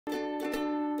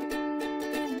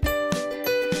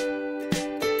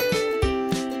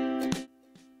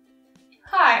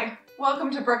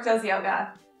Welcome to Brooke Does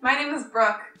Yoga. My name is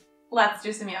Brooke. Let's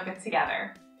do some yoga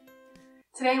together.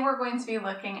 Today we're going to be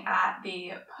looking at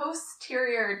the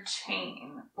posterior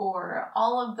chain, or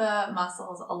all of the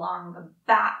muscles along the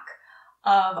back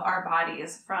of our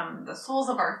bodies, from the soles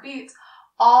of our feet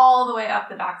all the way up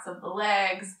the backs of the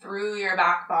legs, through your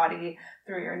back body,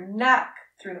 through your neck,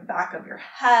 through the back of your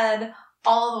head,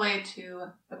 all the way to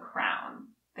the crown.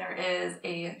 There is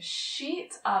a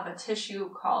sheet of a tissue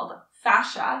called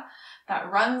fascia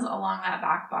that runs along that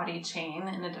back body chain,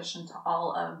 in addition to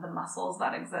all of the muscles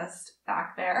that exist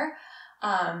back there.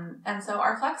 And so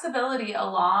our flexibility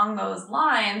along those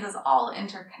lines is all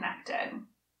interconnected.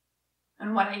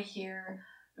 And what I hear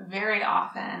very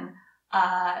often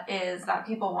is that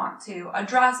people want to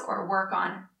address or work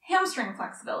on hamstring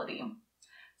flexibility.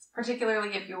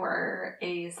 Particularly if you're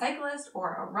a cyclist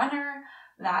or a runner,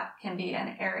 that can be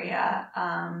an area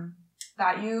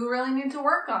that you really need to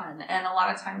work on. And a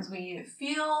lot of times we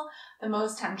feel the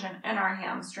most tension in our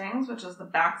hamstrings, which is the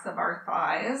backs of our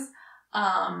thighs.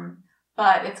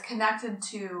 But it's connected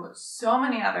to so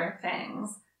many other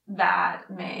things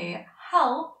that may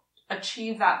help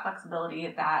achieve that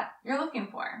flexibility that you're looking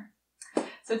for.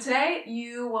 So today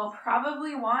you will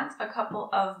probably want a couple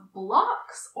of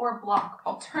blocks or block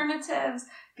alternatives.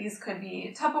 These could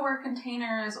be Tupperware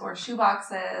containers or shoe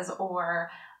boxes or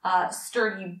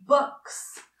sturdy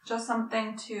books, just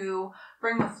something to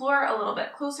bring the floor a little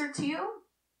bit closer to you.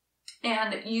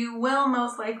 And you will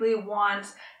most likely want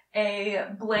a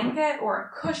blanket or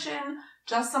a cushion,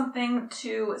 just something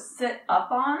to sit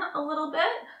up on a little bit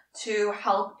to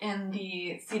help in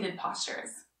the seated postures.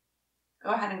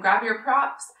 Go ahead and grab your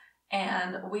props,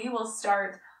 and we will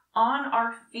start on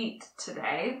our feet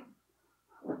today.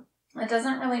 It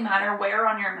doesn't really matter where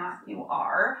on your mat you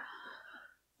are.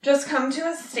 Just come to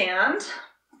a stand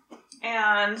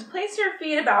and place your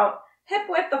feet about hip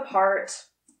width apart.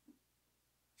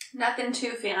 Nothing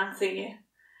too fancy.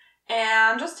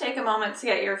 And just take a moment to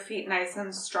get your feet nice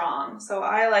and strong. So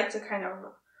I like to kind of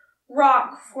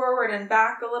rock forward and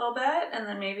back a little bit, and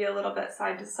then maybe a little bit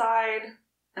side to side,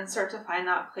 and start to find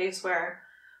that place where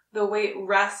the weight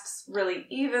rests really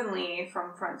evenly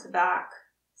from front to back,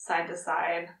 side to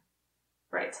side,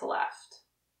 right to left.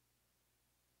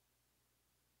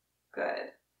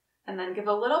 Good. And then give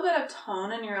a little bit of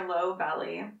tone in your low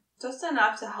belly, just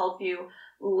enough to help you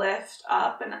lift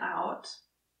up and out.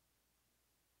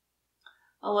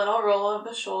 A little roll of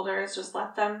the shoulders, just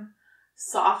let them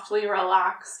softly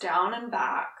relax down and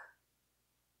back.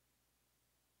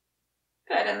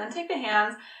 Good, and then take the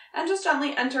hands and just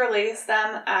gently interlace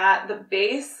them at the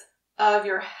base of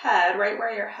your head, right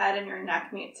where your head and your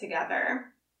neck meet together.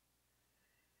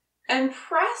 And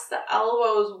press the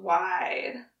elbows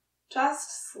wide,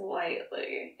 just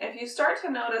slightly. If you start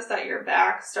to notice that your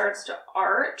back starts to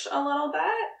arch a little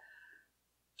bit,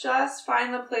 just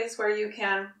find the place where you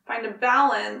can find a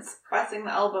balance, pressing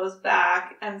the elbows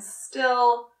back and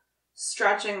still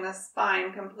stretching the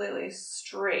spine completely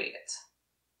straight.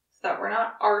 That we're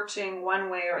not arching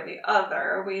one way or the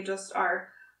other. We just are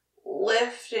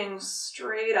lifting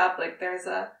straight up, like there's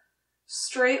a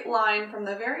straight line from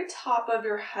the very top of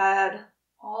your head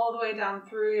all the way down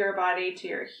through your body to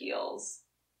your heels.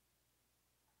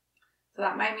 So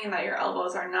that might mean that your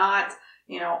elbows are not,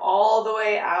 all the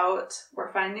way out.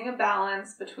 We're finding a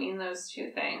balance between those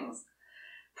two things.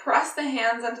 Press the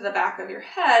hands into the back of your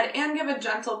head and give a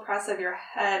gentle press of your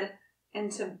head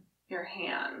into your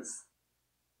hands.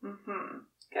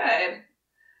 Good.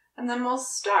 And then we'll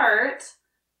start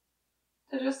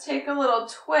to just take a little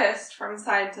twist from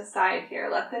side to side here.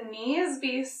 Let the knees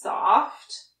be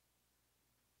soft.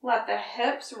 Let the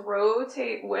hips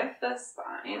rotate with the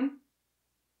spine.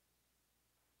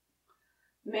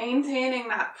 Maintaining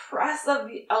that press of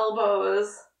the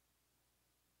elbows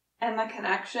and the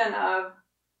connection of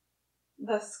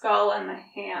the skull and the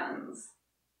hands.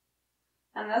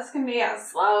 And this can be as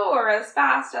slow or as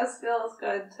fast as feels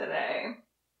good today.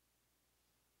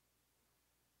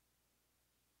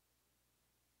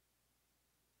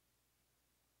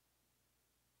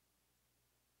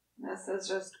 This is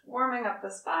just warming up the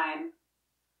spine,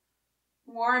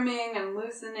 warming and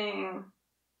loosening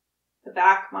the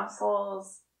back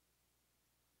muscles,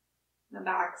 the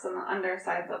backs and the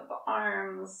undersides of the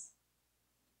arms,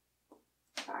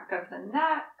 back of the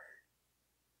neck.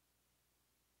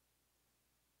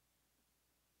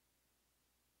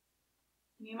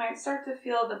 You might start to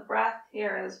feel the breath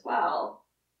here as well.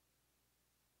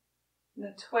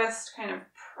 The twist kind of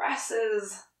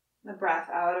presses the breath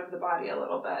out of the body a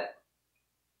little bit.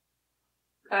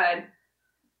 Good.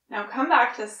 Now come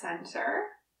back to center,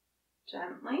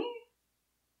 gently.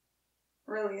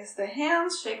 Release the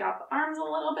hands, shake out the arms a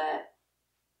little bit.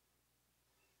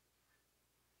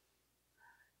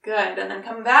 Good, and then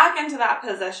come back into that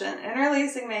position,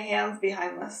 interlacing the hands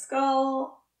behind the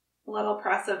skull, little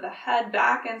press of the head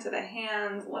back into the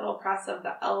hands, little press of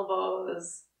the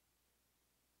elbows.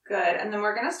 Good, and then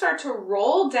we're going to start to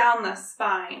roll down the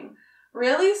spine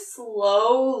really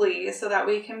slowly so that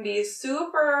we can be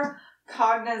super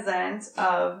cognizant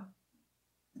of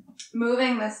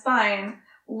moving the spine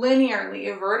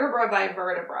linearly, vertebra by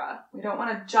vertebra. We don't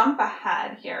want to jump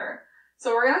ahead here.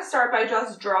 So we're going to start by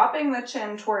just dropping the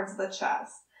chin towards the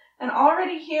chest. And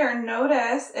already here,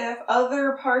 notice if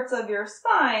other parts of your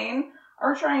spine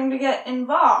are trying to get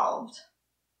involved.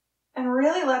 And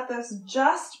really let this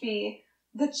just be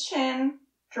the chin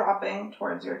dropping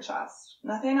towards your chest.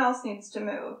 Nothing else needs to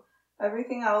move.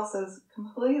 Everything else is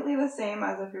completely the same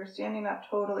as if you're standing up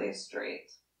totally straight.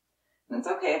 And it's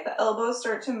okay if the elbows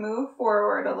start to move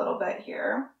forward a little bit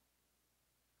here.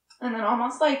 And then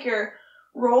almost like you're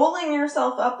rolling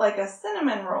yourself up like a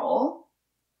cinnamon roll,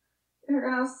 you're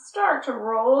going to start to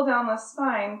roll down the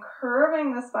spine,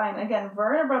 curving the spine, again,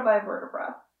 vertebra by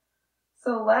vertebra.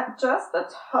 So let just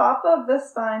the top of the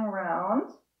spine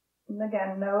round. And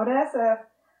again, notice if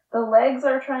the legs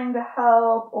are trying to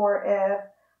help or if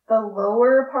the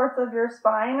lower parts of your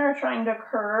spine are trying to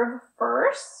curve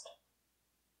first.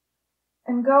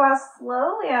 And go as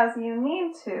slowly as you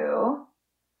need to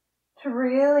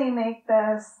really make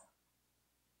this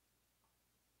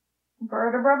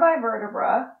vertebra by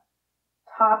vertebra,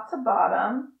 top to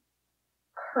bottom,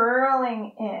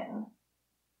 curling in.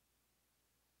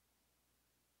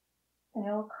 And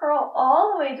you'll curl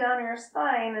all the way down your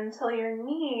spine until your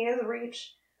knees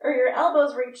reach, or your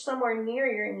elbows reach somewhere near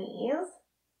your knees.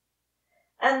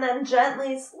 And then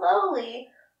gently, slowly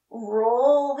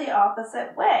roll the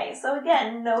opposite way. So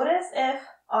again, notice if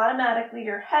automatically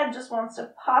your head just wants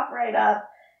to pop right up,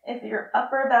 if your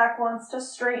upper back wants to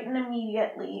straighten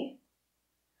immediately.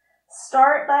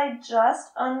 Start by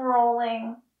just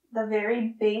unrolling the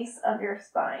very base of your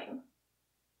spine.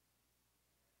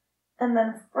 And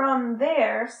then from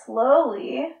there,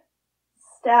 slowly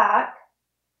stack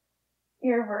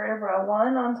your vertebra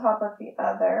one on top of the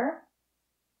other,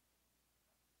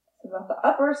 so that the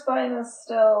upper spine is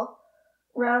still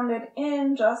rounded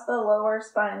in, just the lower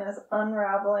spine is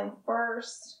unraveling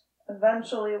first.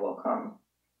 Eventually we'll come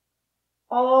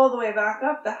all the way back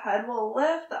up. The head will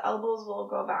lift, the elbows will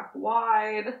go back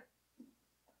wide.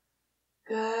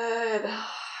 Good.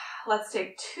 Let's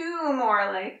take two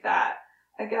more like that.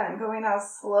 Again, going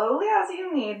as slowly as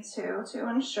you need to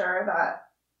ensure that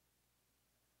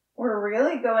we're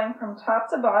really going from top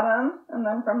to bottom and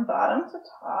then from bottom to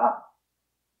top.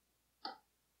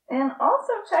 And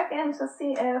also check in to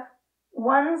see if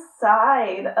one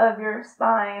side of your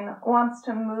spine wants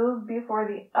to move before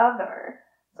the other.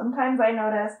 Sometimes I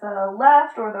notice the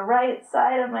left or the right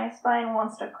side of my spine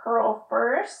wants to curl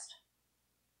first.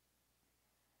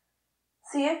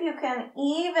 See if you can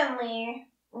evenly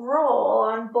roll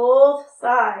on both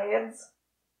sides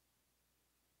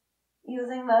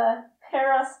using the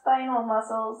paraspinal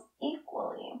muscles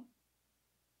equally.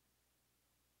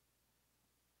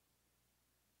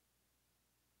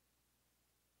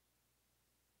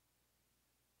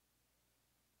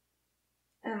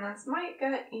 And this might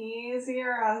get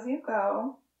easier as you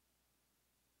go.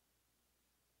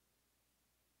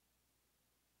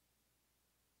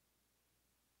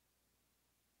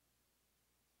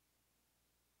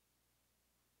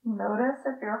 Notice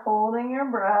if you're holding your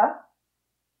breath.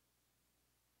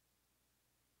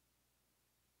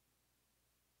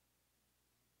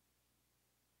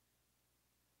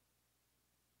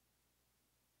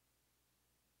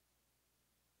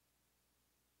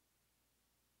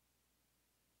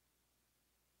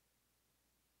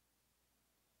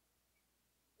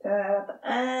 Good. At the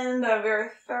end of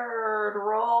your third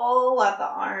roll, let the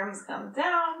arms come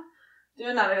down. Do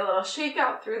another little shake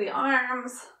out through the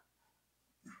arms,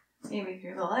 maybe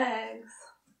through the legs.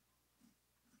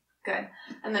 Good.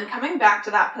 And then coming back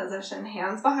to that position,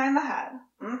 hands behind the head.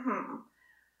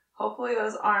 Hopefully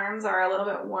those arms are a little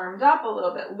bit warmed up, a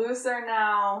little bit looser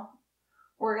now.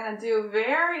 We're going to do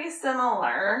very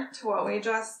similar to what we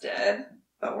just did,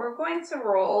 but we're going to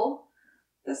roll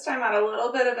this time at a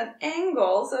little bit of an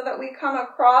angle so that we come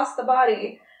across the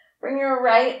body. Bring your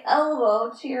right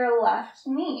elbow to your left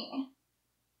knee.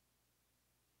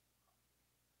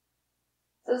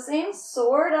 So same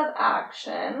sort of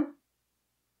action,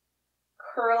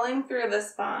 curling through the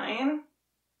spine.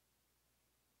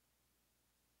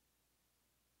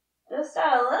 Just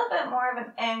at a little bit more of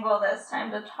an angle this time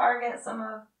to target some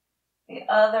of the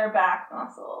other back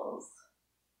muscles.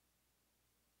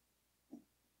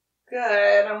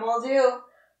 Good, and we'll do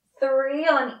 3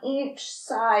 on each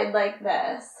side like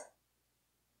this.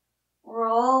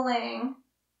 Rolling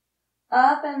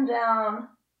up and down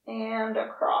and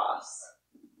across.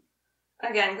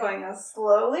 Again, going as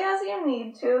slowly as you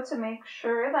need to make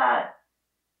sure that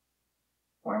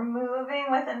we're moving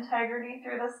with integrity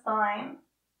through the spine.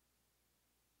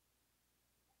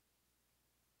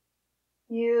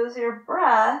 Use your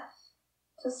breath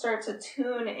to start to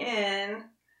tune in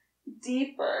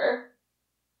deeper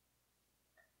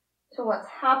to what's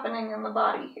happening in the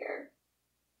body here.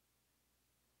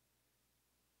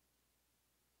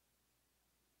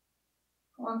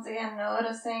 Once again,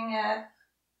 noticing if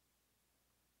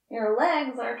your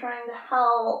legs are trying to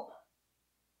help.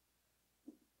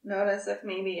 Notice if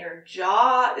maybe your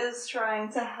jaw is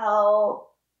trying to help.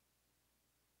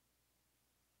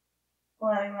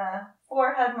 Letting the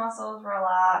forehead muscles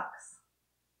relax.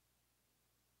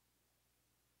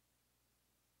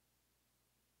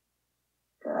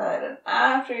 Good. And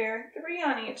after your 3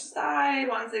 on each side,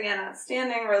 once again at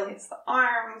standing, release the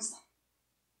arms.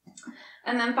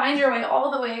 And then find your way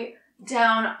all the way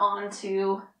down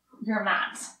onto your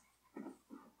mat.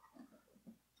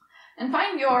 And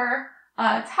find your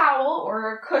towel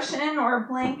or cushion or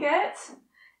blanket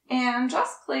and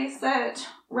just place it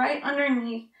right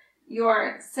underneath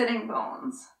your sitting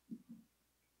bones.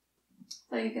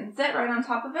 So you can sit right on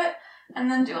top of it and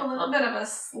then do a little bit of a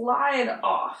slide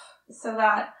off so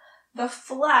that the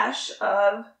flesh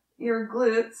of your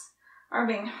glutes are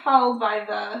being held by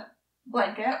the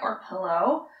blanket or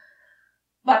pillow,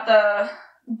 but the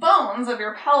bones of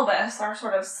your pelvis are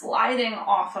sort of sliding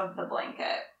off of the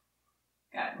blanket.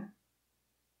 Good.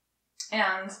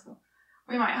 And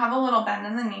we might have a little bend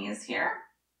in the knees here.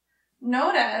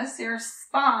 Notice your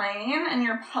spine and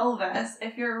your pelvis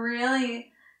if you're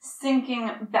really sinking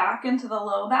back into the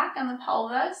low back and the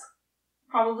pelvis,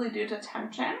 probably due to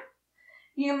tension.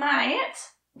 You might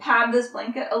pad this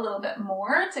blanket a little bit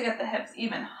more to get the hips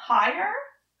even higher,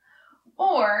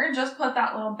 or just put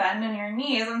that little bend in your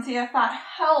knees and see if that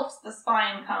helps the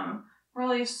spine come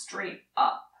really straight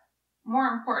up. More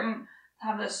important to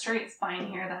have this straight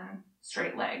spine here than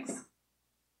straight legs.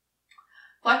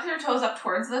 Flex your toes up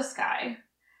towards the sky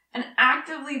and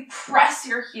actively press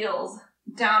your heels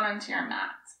down into your mat.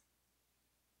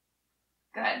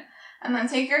 Good. And then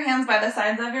take your hands by the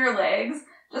sides of your legs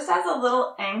just as a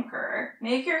little anchor.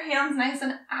 Make your hands nice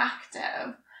and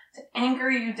active to anchor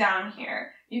you down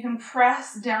here. You can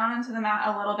press down into the mat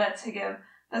a little bit to give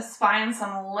the spine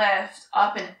some lift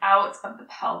up and out of the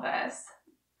pelvis.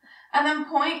 And then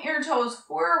point your toes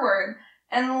forward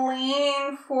and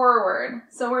lean forward.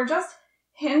 So we're just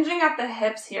hinging at the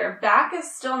hips here. Back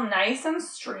is still nice and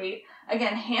straight.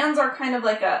 Again, hands are kind of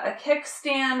like a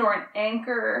kickstand or an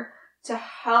anchor to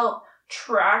help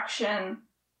traction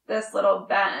this little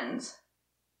bend.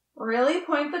 Really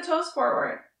point the toes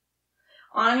forward.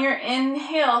 On your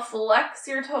inhale, flex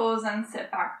your toes and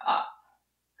sit back up.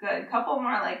 Good. Couple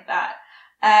more like that.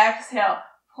 Exhale,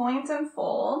 point and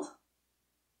fold.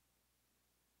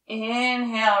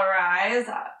 Inhale, rise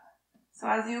up. So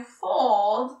as you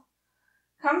fold,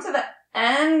 come to the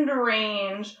end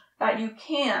range that you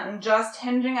can, just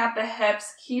hinging at the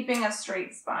hips, keeping a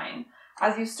straight spine.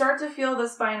 As you start to feel the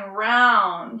spine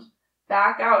round,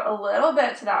 back out a little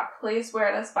bit to that place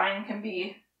where the spine can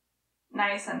be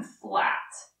nice and flat.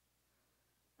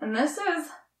 And this is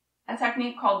a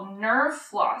technique called nerve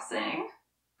flossing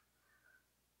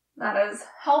that is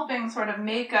helping sort of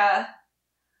make a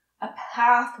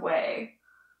pathway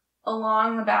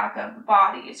along the back of the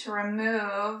body to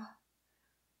remove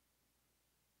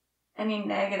any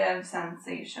negative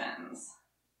sensations.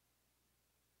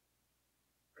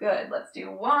 Good. Let's do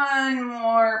one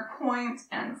more. Point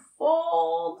and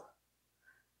fold.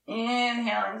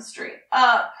 Inhaling straight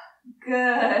up.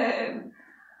 Good.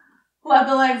 Let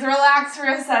the legs relax for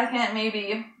a second.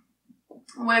 Maybe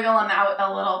wiggle them out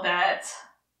a little bit.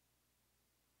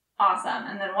 Awesome.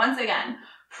 And then once again,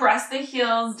 press the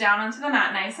heels down into the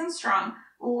mat nice and strong.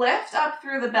 Lift up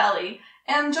through the belly.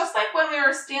 And just like when we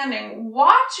were standing,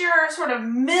 watch your sort of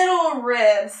middle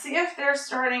ribs. See if they're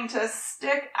starting to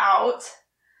stick out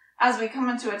as we come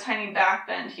into a tiny back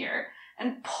bend here.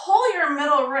 And pull your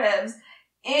middle ribs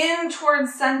in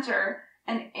towards center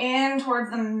and in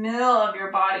towards the middle of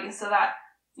your body so that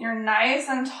you're nice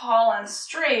and tall and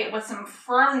straight with some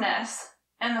firmness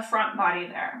in the front body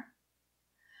there.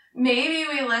 Maybe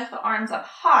we lift the arms up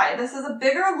high. This is a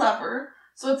bigger lever,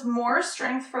 so it's more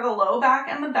strength for the low back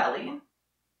and the belly.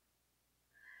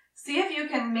 See if you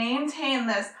can maintain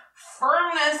this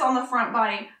firmness on the front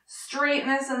body,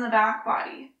 straightness in the back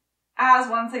body. As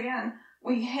once again,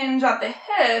 we hinge at the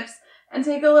hips And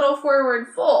take a little forward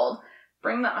fold.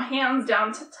 Bring the hands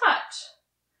down to touch.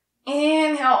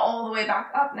 Inhale all the way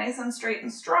back up, nice and straight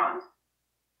and strong.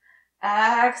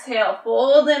 Exhale,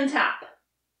 fold and tap.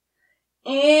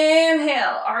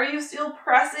 Inhale. Are you still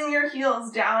pressing your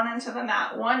heels down into the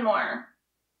mat? One more.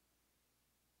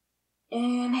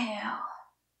 Inhale.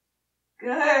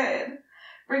 Good.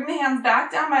 Bring the hands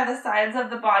back down by the sides of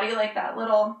the body like that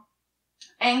little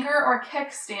anchor or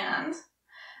kickstand.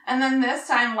 And then this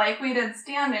time, like we did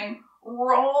standing,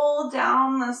 roll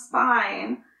down the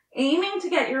spine, aiming to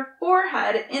get your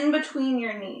forehead in between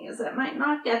your knees. It might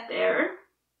not get there.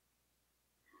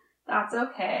 That's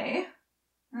okay.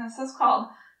 And this is called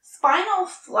spinal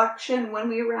flexion when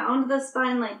we round the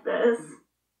spine like this.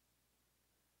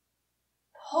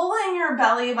 Pulling your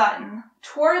belly button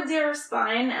towards your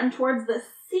spine and towards the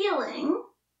ceiling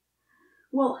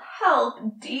will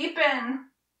help deepen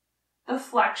the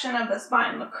flexion of the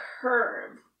spine, the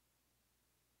curve.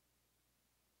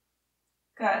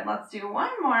 Good, let's do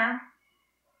one more.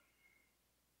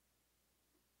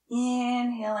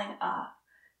 Inhaling up.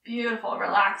 Beautiful,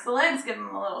 relax the legs, give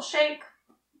them a little shake.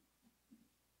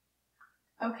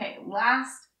 Okay,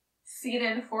 last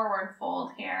seated forward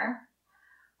fold here.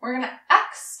 We're gonna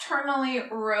externally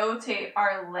rotate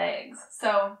our legs.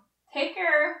 So take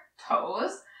your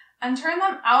toes and turn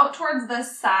them out towards the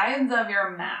sides of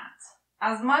your mat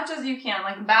as much as you can,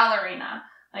 like ballerina.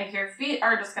 Like your feet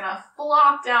are just gonna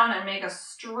flop down and make a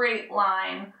straight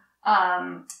line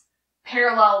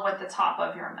parallel with the top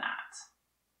of your mat.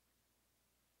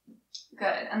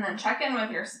 Good, and then check in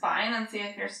with your spine and see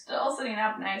if you're still sitting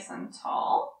up nice and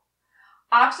tall.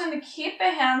 Option to keep the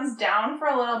hands down for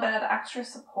a little bit of extra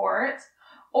support,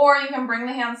 or you can bring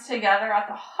the hands together at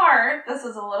the heart. This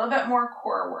is a little bit more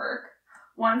core work.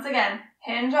 Once again,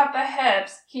 hinge up the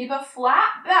hips, keep a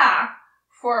flat back,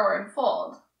 forward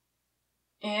fold.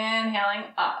 Inhaling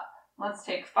up. Let's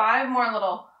take 5 more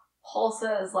little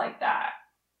pulses like that.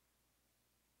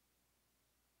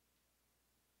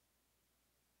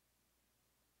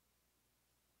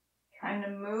 Trying to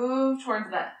move towards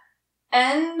the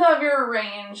end of your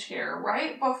range here,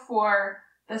 right before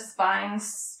the spine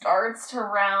starts to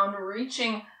round,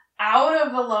 reaching out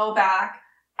of the low back,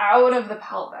 out of the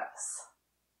pelvis.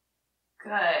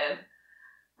 Good.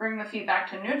 Bring the feet back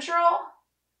to neutral.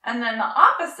 And then the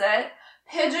opposite,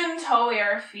 pigeon toe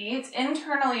your feet,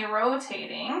 internally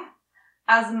rotating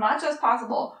as much as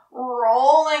possible,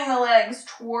 rolling the legs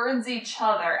towards each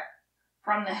other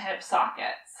from the hip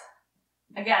sockets.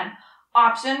 Again,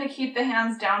 option to keep the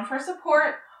hands down for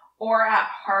support or at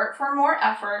heart for more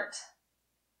effort.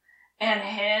 And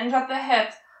hinge at the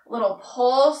hips, little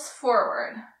pulse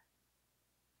forward.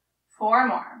 4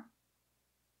 more.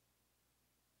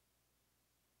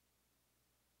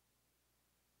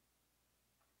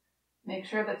 Make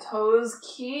sure the toes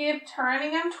keep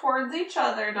turning them towards each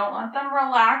other. Don't let them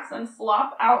relax and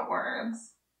flop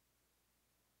outwards.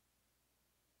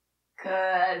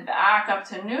 Good. Back up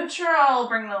to neutral.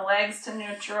 Bring the legs to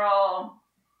neutral.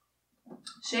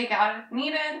 Shake out if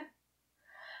needed.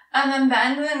 And then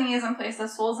bend the knees and place the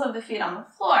soles of the feet on the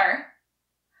floor.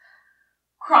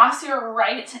 Cross your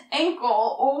right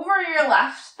ankle over your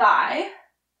left thigh.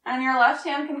 And your left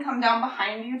hand can come down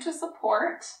behind you to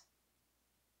support.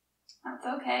 That's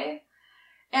okay.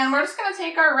 And we're just going to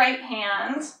take our right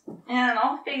hand, and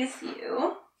I'll face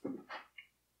you.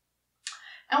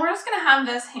 And we're just going to have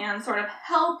this hand sort of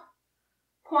help,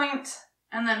 point,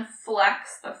 and then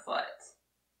flex the foot.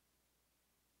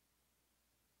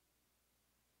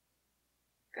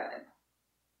 Good.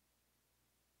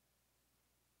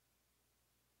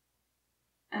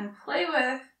 And play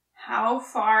with how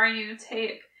far you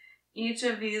take each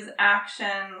of these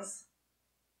actions.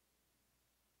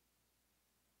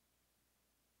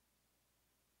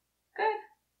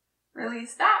 Good.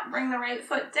 Release that. Bring the right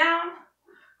foot down.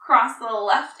 Cross the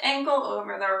left ankle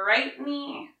over the right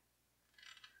knee.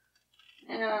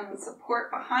 And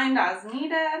support behind as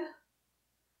needed.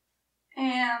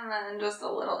 And then just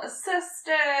a little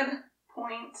assisted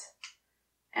point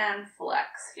and flex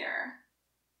here.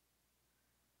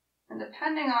 And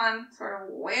depending on sort of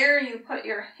where you put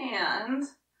your hand,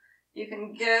 you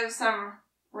can give some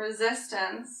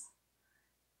resistance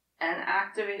and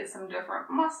activate some different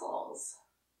muscles.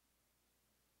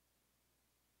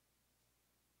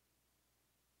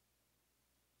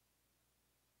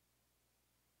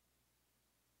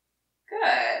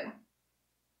 Good.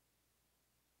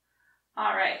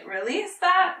 All right, release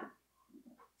that.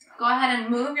 Go ahead and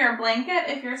move your blanket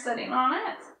if you're sitting on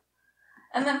it.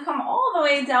 And then come all the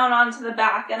way down onto the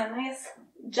back in a nice,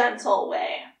 gentle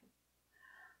way.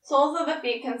 Soles of the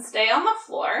feet can stay on the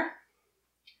floor.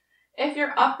 If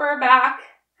your upper back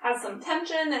has some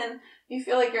tension and you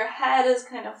feel like your head is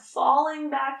kind of falling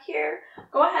back here,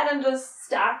 go ahead and just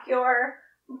stack your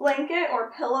blanket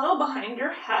or pillow behind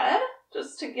your head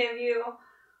just to give you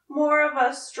more of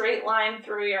a straight line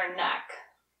through your neck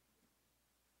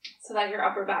so that your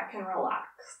upper back can relax.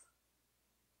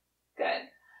 Good.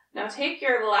 Now take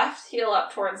your left heel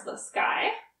up towards the sky,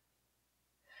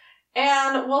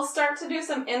 and we'll start to do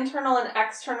some internal and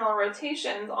external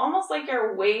rotations, almost like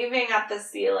you're waving at the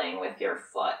ceiling with your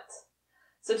foot.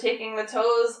 So taking the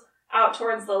toes out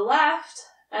towards the left,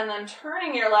 and then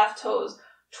turning your left toes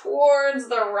towards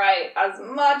the right as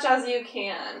much as you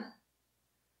can.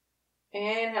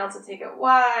 Inhale to take it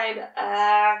wide,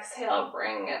 exhale,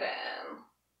 bring it in.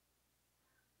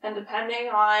 And depending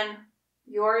on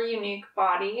your unique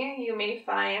body, you may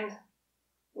find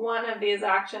one of these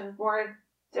actions more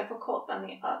difficult than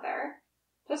the other.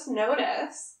 Just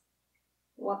notice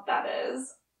what that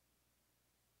is.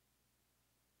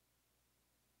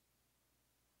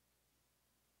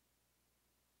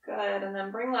 Good, and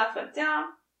then bring left foot down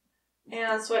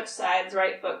and switch sides.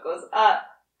 Right foot goes up,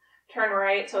 turn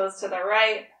right toes to the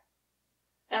right,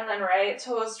 and then right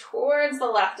toes towards the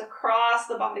left across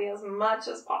the body as much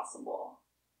as possible.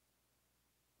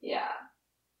 Yeah,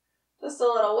 just a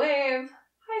little wave,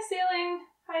 high ceiling,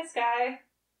 high sky.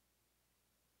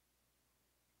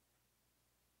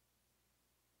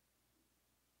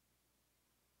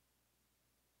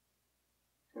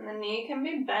 And the knee can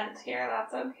be bent here,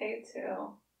 that's okay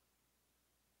too.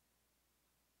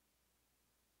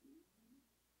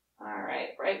 All right,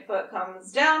 right foot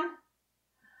comes down.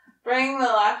 Bring the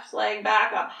left leg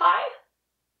back up high.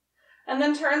 And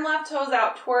then turn left toes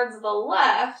out towards the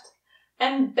left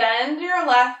and bend your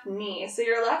left knee. So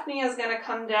your left knee is going to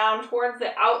come down towards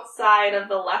the outside of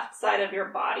the left side of your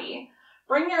body.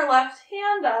 Bring your left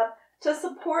hand up to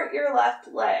support your left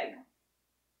leg.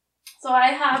 So I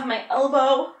have my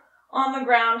elbow on the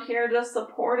ground here, just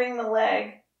supporting the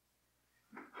leg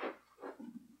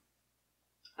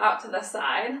out to the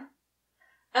side.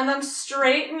 And then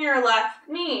straighten your left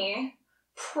knee.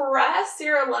 Press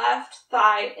your left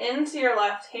thigh into your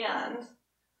left hand.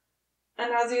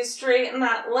 And as you straighten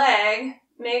that leg,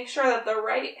 make sure that the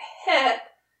right hip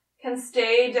can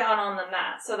stay down on the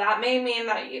mat. So that may mean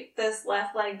that this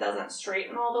left leg doesn't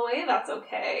straighten all the way. That's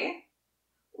okay.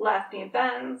 Left knee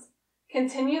bends.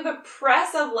 Continue the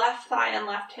press of left thigh and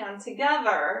left hand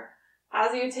together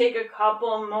as you take a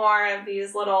couple more of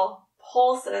these little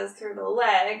pulses through the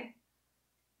leg,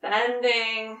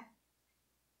 bending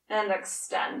and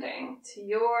extending to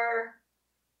your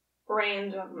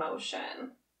range of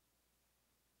motion.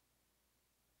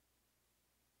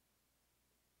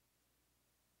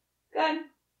 Good.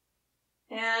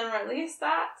 And release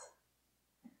that.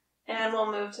 And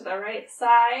we'll move to the right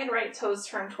side. Right toes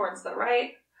turn towards the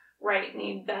right. Right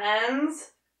knee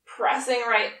bends, pressing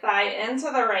right thigh into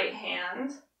the right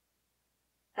hand.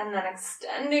 And then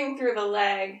extending through the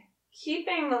leg,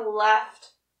 keeping the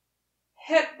left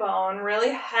hip bone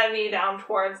really heavy down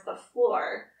towards the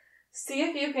floor. See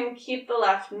if you can keep the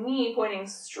left knee pointing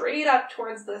straight up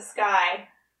towards the sky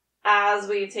as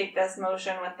we take this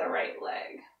motion with the right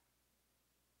leg.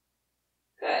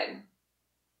 Good.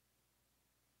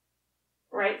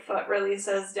 Right foot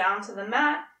releases down to the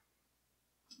mat.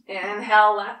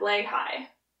 Inhale, left leg high.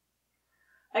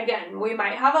 Again, we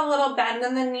might have a little bend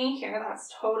in the knee here.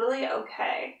 That's totally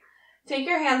okay. Take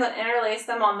your hands and interlace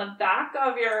them on the back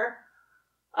of your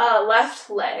left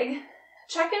leg.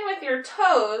 Check in with your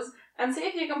toes and see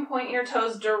if you can point your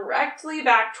toes directly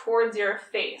back towards your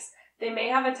face. They may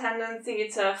have a tendency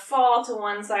to fall to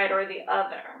one side or the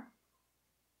other.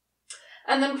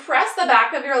 And then press the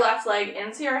back of your left leg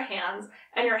into your hands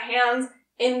and your hands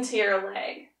into your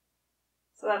leg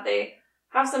so that they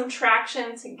have some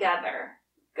traction together.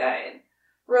 Good.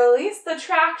 Release the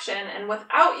traction and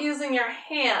without using your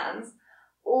hands,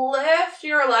 lift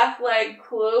your left leg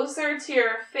closer to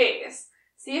your face.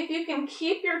 See if you can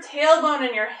keep your tailbone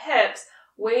and your hips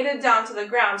weighted down to the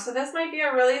ground. So this might be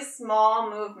a really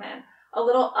small movement, a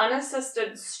little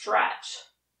unassisted stretch.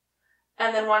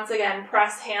 And then once again,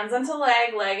 press hands into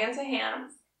leg, leg into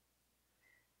hands.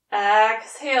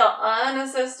 Exhale,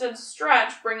 unassisted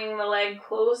stretch, bringing the leg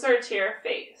closer to your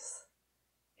face.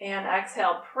 And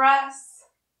exhale, press.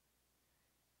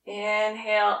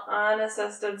 Inhale,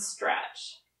 unassisted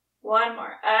stretch. One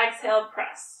more. Exhale,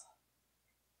 press.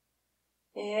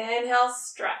 Inhale,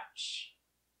 stretch.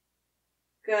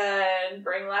 Good.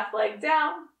 Bring left leg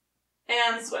down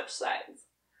and switch sides.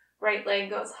 Right leg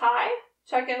goes high.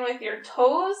 Check in with your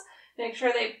toes. Make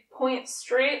sure they point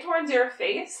straight towards your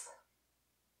face.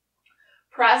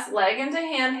 Press leg into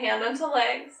hand, hand into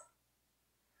legs.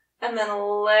 And then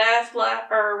lift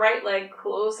left or right leg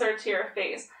closer to your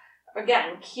face.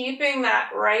 Again, keeping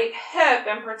that right hip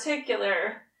in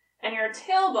particular and your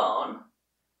tailbone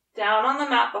down on the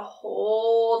mat the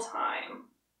whole time,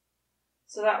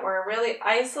 so that we're really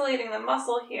isolating the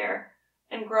muscle here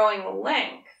and growing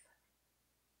length.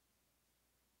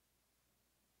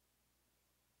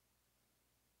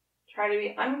 Try to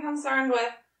be unconcerned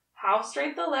with how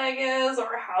straight the leg is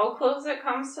or how close it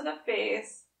comes to the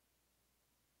face.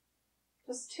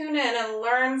 Just tune in and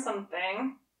learn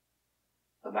something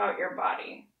about your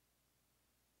body.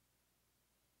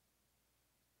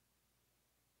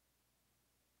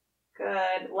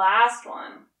 Good. Last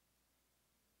one.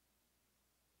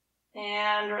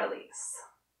 And release.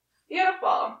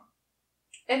 Beautiful.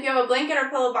 If you have a blanket or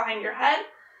pillow behind your head,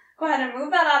 go ahead and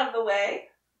move that out of the way.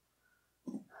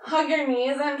 Hug your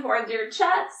knees in towards your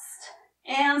chest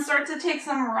and start to take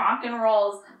some rock and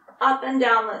rolls up and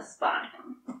down the spine.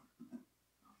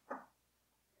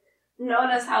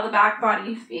 Notice how the back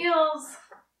body feels.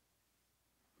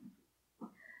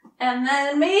 And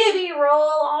then maybe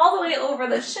roll all the way over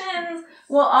the shins.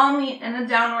 We'll all meet in a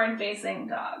downward facing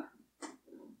dog.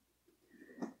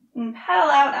 And pedal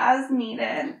out as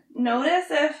needed. Notice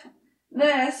if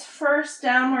this first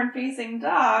downward facing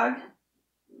dog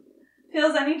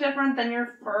feels any different than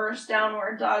your first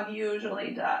downward dog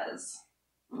usually does.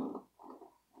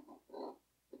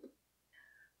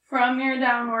 From your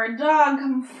downward dog,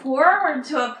 come forward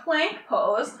to a plank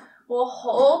pose. We'll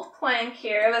hold plank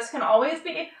here. This can always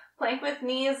be plank with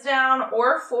knees down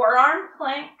or forearm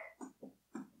plank.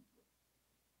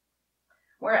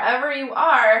 Wherever you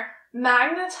are,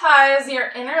 magnetize your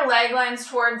inner leg lines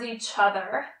towards each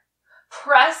other.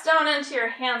 Press down into your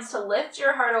hands to lift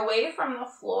your heart away from the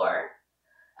floor.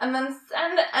 And then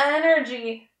send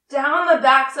energy down the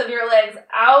backs of your legs,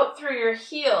 out through your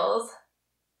heels,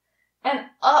 and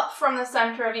up from the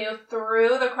center of you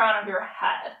through the crown of your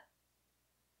head.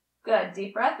 Good.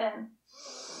 Deep breath in.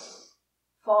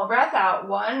 Full breath out.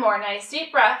 One more. Nice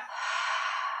deep breath.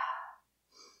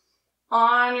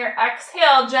 On your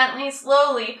exhale, gently,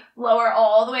 slowly lower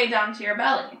all the way down to your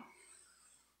belly.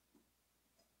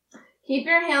 Keep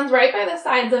your hands right by the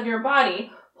sides of your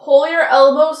body. Pull your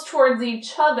elbows towards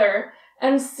each other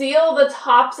and seal the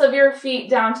tops of your feet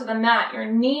down to the mat.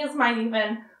 Your knees might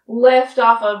even lift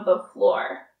off of the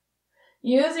floor.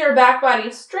 Use your back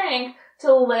body strength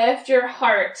to lift your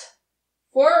heart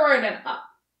forward and up.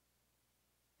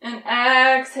 And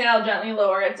exhale, gently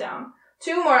lower it down.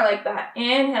 Two more like that.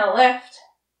 Inhale, lift.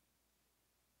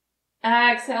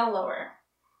 Exhale, lower.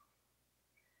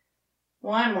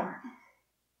 One more.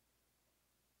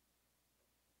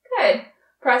 Good.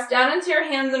 Press down into your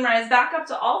hands and rise back up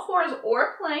to all fours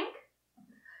or plank.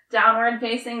 Downward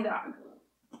facing dog.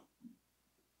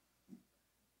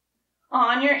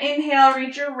 On your inhale,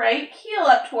 reach your right heel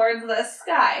up towards the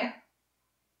sky.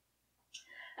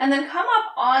 And then come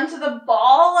up onto the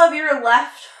ball of your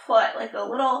left foot, like a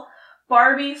little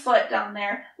Barbie foot down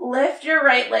there. Lift your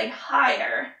right leg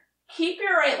higher. Keep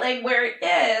your right leg where it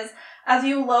is as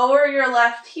you lower your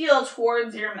left heel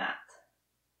towards your mat.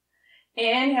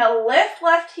 Inhale, lift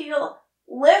left heel,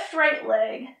 lift right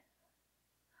leg.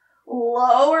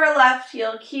 Lower left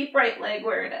heel, keep right leg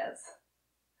where it is.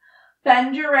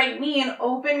 Bend your right knee and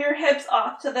open your hips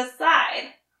off to the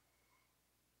side.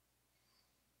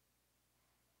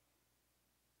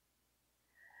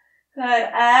 Good.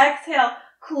 Exhale.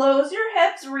 Close your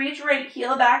hips, reach right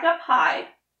heel back up high.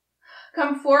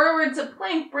 Come forward to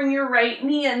plank, bring your right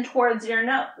knee in towards your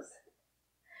nose.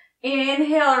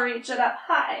 Inhale, reach it up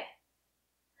high.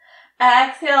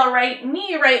 Exhale, right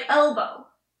knee, right elbow.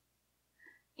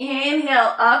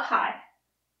 Inhale, up high.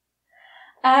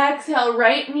 Exhale,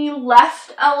 right knee,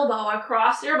 left elbow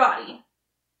across your body.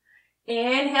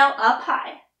 Inhale, up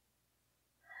high.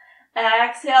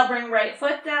 Exhale, bring right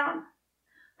foot down.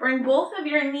 Bring both of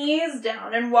your knees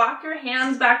down and walk your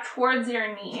hands back towards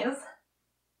your knees.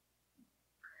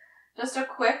 Just a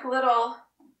quick little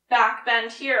back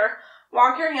bend here.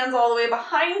 Walk your hands all the way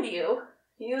behind you.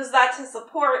 Use that to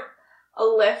support a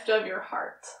lift of your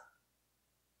heart.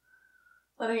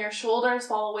 Letting your shoulders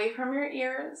fall away from your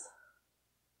ears.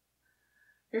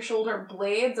 Your shoulder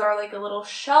blades are like a little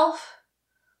shelf,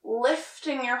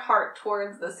 lifting your heart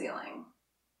towards the ceiling.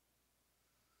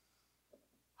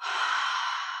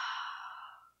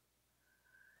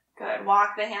 Good.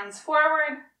 Walk the hands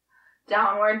forward.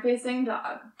 Downward facing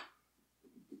dog.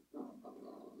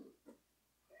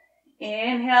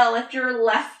 Inhale, lift your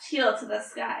left heel to the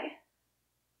sky.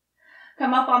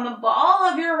 Come up on the ball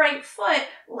of your right foot.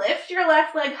 Lift your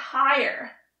left leg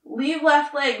higher. Leave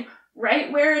left leg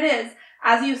right where it is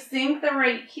as you sink the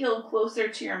right heel closer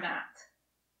to your mat.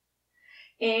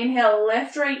 Inhale,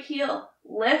 lift right heel,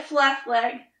 lift left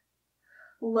leg,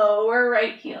 lower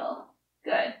right heel.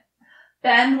 Good.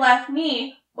 Bend left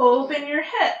knee, open your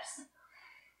hips.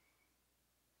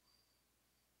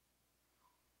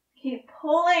 Keep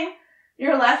pulling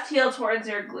your left heel towards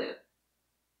your glute.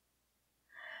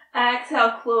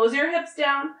 Exhale, close your hips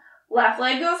down, left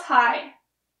leg goes high.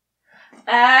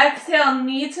 Exhale,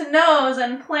 knee to nose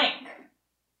and plank.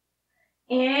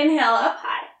 Inhale, up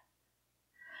high.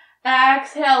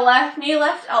 Exhale, left knee,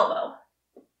 left elbow.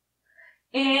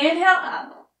 Inhale,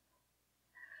 up.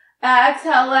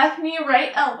 Exhale, left knee,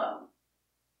 right elbow.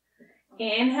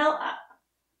 Inhale, up.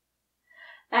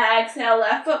 Exhale,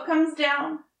 left foot comes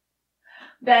down.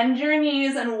 Bend your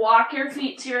knees and walk your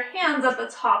feet to your hands at the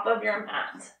top of your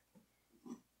mat.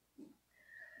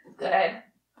 Good.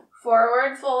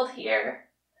 Forward fold here.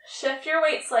 Shift your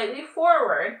weight slightly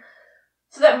forward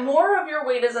so that more of your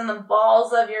weight is in the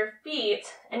balls of your feet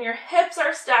and your hips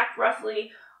are stacked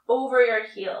roughly over your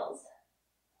heels.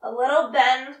 A little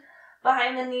bend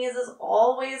behind the knees is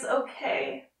always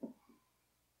okay.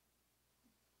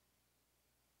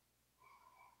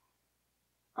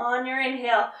 On your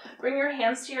inhale, bring your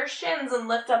hands to your shins and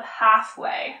lift up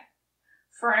halfway.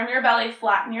 Firm your belly,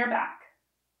 flatten your back.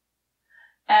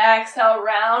 Exhale,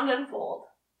 round and fold.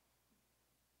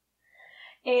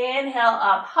 Inhale,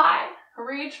 up high.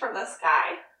 Reach for the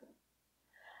sky.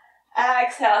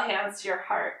 Exhale, hands to your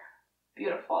heart.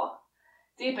 Beautiful.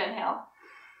 Deep inhale.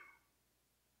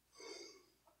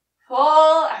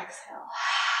 Full exhale.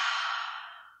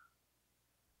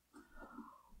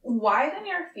 Widen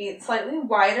your feet slightly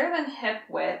wider than hip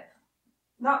width.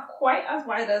 Not quite as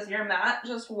wide as your mat,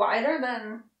 just wider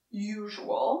than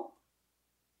usual.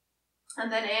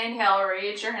 And then inhale,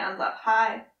 reach your hands up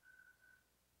high.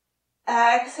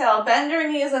 Exhale, bend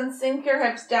your knees and sink your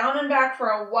hips down and back for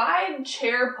a wide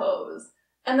chair pose.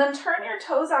 And then turn your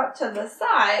toes out to the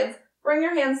sides. Bring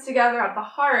your hands together at the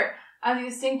heart as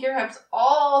you sink your hips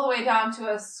all the way down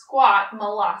to a squat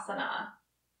malasana.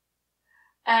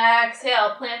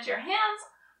 Exhale, plant your hands,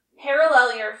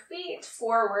 parallel your feet,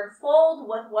 forward fold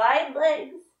with wide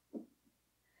legs.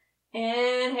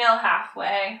 Inhale,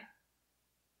 halfway.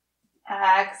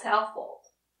 Exhale, fold.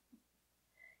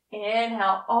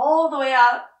 Inhale all the way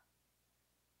up.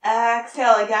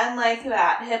 Exhale again like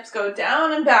that. Hips go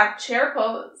down and back, chair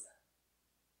pose.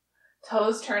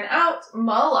 Toes turn out,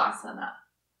 malasana.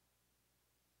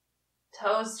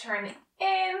 Toes turn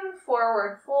in,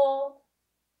 forward fold.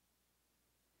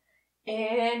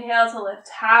 Inhale to lift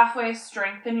halfway,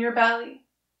 strengthen your belly.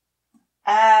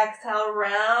 Exhale,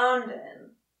 round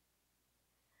in.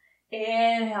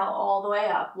 Inhale all the way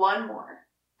up, one more.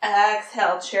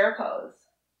 Exhale, chair pose.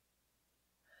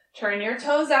 Turn your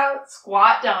toes out,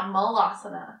 squat down,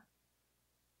 malasana.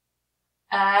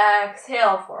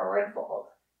 Exhale, forward fold.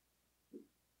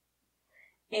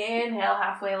 Inhale,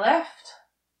 halfway lift.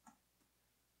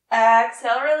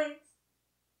 Exhale, release.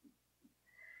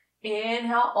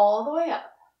 Inhale all the way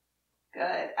up.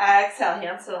 Good. Exhale,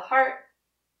 hands to the heart.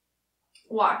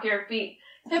 Walk your feet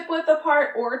hip width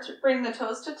apart or to bring the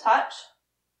toes to touch.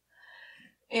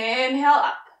 Inhale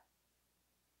up.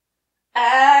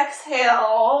 Exhale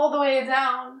all the way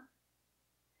down.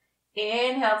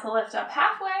 Inhale to lift up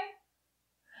halfway.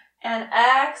 And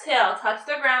exhale, touch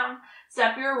the ground.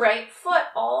 Step your right foot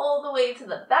all the way to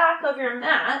the back of your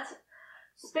mat.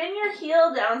 Spin your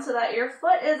heel down so that your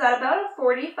foot is at about a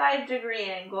 45-degree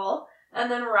angle. And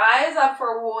then rise up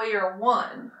for warrior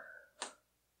one.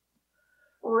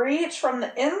 Reach from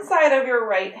the inside of your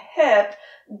right hip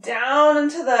down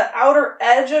into the outer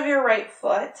edge of your right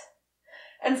foot.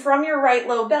 And from your right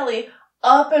low belly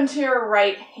up into your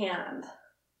right hand.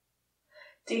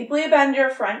 Deeply bend your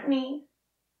front knee.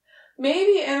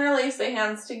 Maybe interlace the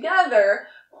hands together.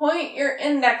 Point your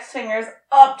index fingers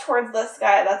up towards the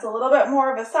sky. That's a little bit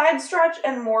more of a side stretch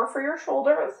and more for your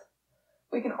shoulders.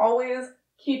 We can always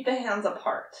keep the hands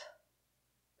apart.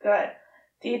 Good.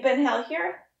 Deep inhale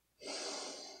here.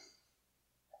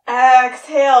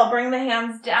 Exhale, bring the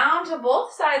hands down to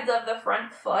both sides of the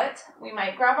front foot. We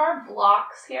might grab our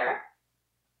blocks here.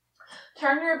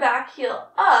 Turn your back heel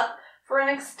up for an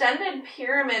extended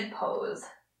pyramid pose.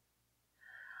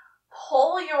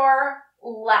 Pull your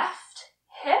left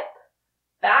hip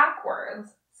backwards.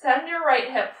 Send your right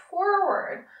hip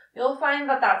forward. You'll find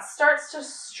that that starts to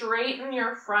straighten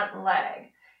your front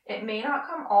leg. It may not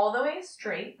come all the way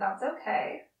straight. That's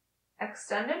okay.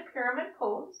 Extended pyramid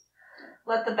pose.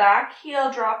 Let the back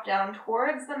heel drop down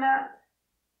towards the mat.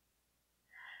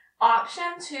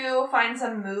 Option 2, find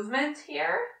some movement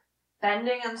here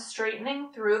bending and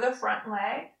straightening through the front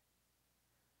leg.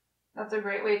 That's a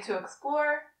great way to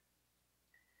explore.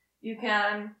 You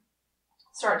can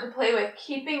start to play with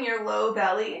keeping your low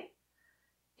belly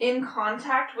in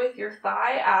contact with your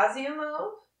thigh as you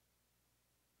move.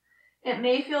 It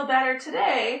may feel better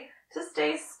today to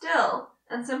stay still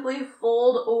and simply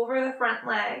fold over the front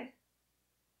leg,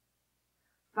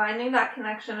 finding that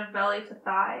connection of belly to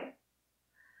thigh,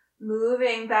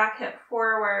 moving back hip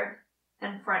forward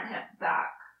and front hip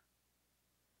back.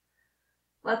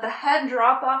 Let the head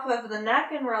drop off of the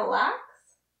neck and relax.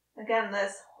 Again,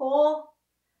 this whole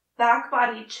back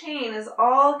body chain is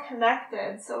all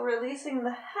connected, so releasing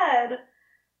the head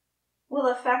will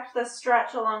affect the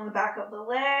stretch along the back of the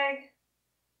leg.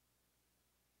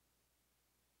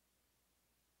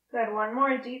 Good, one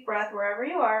more deep breath wherever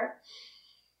you are.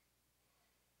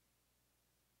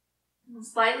 And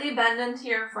slightly bend into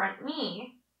your front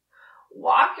knee.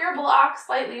 Walk your block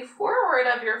slightly forward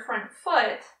of your front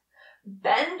foot.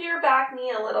 Bend your back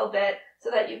knee a little bit so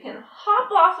that you can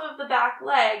hop off of the back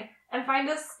leg and find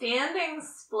a standing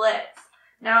split.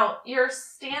 Now, your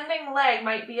standing leg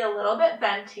might be a little bit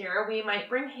bent here. We might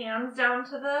bring hands down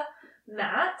to the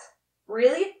mat.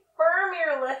 Really firm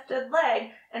your lifted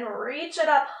leg and reach it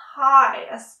up high,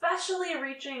 especially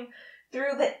reaching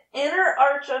through the inner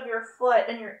arch of your foot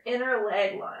and your inner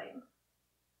leg line.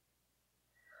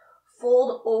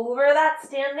 Fold over that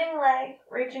standing leg,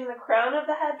 reaching the crown of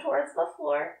the head towards the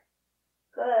floor.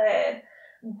 Good.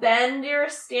 Bend your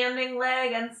standing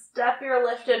leg and step your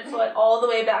lifted foot all the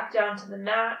way back down to the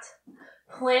mat.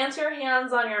 Plant your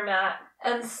hands on your mat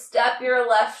and step your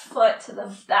left foot to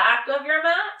the back of your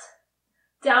mat.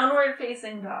 Downward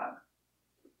facing dog.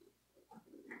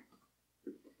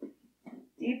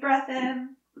 Deep breath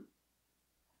in.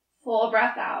 Full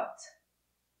breath out.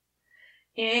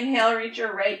 Inhale, reach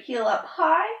your right heel up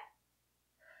high.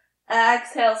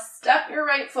 Exhale, step your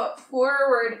right foot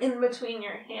forward in between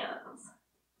your hands.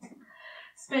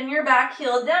 Spin your back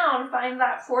heel down, find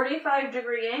that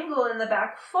 45-degree angle in the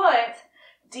back foot.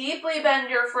 Deeply bend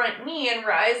your front knee and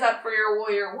rise up for your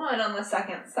warrior one on the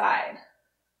second side.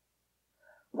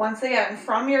 Once again,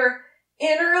 from your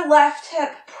inner left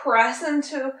hip, press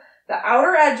into the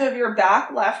outer edge of your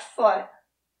back left foot.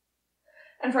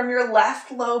 And from your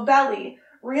left low belly,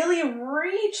 really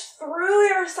reach through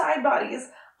your side bodies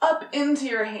up into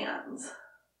your hands.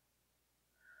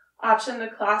 Option to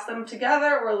clasp them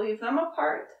together or leave them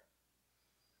apart.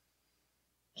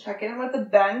 Check in with the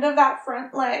bend of that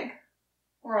front leg.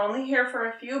 We're only here for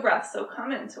a few breaths, so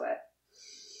come into it.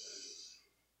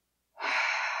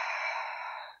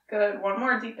 Good. One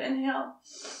more deep inhale.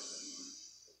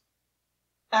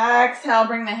 Exhale,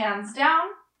 bring the hands down.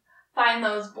 Find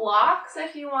those blocks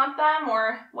if you want them,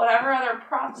 or whatever other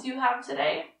props you have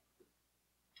today.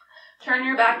 Turn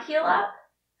your back heel up.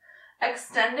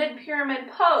 Extended pyramid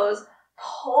pose.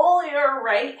 Pull your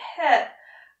right hip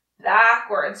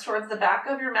backwards towards the back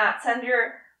of your mat. Send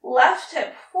your left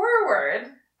hip forward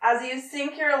as you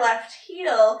sink your left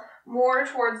heel more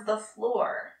towards the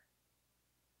floor.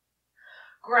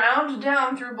 Ground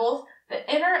down through both the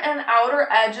inner and outer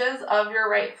edges of your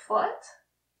right foot.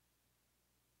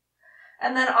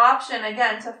 And then option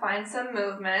again to find some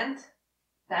movement,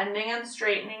 bending and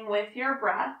straightening with your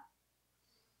breath.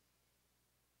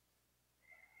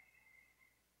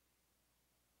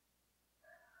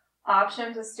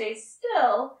 Option to stay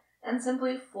still and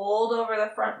simply fold over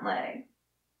the front leg.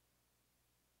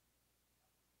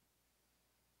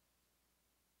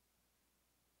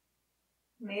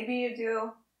 Maybe you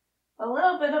do a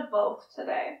little bit of both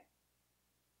today.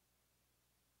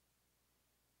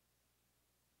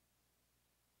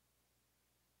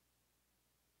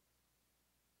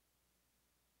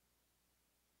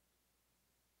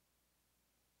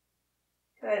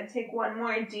 Good. Take one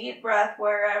more deep breath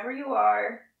wherever you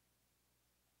are.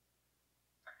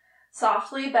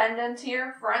 Softly bend into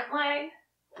your front leg.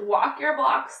 Walk your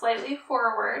block slightly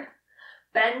forward.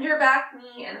 Bend your back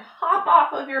knee and hop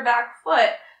off of your back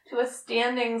foot to a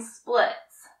standing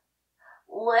splits.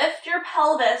 Lift your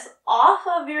pelvis off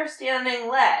of your standing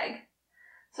leg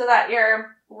so that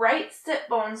your right sit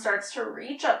bone starts to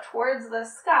reach up towards the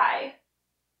sky.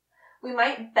 We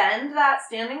might bend that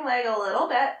standing leg a little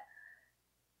bit.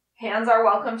 Hands are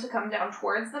welcome to come down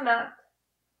towards the mat.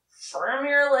 Firm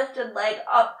your lifted leg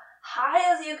up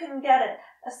high as you can get it,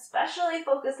 especially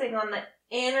focusing on the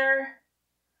inner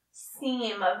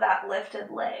seam of that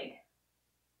lifted leg.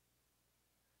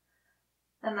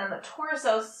 And then the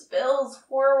torso spills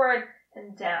forward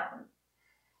and down.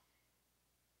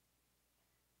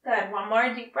 Good. One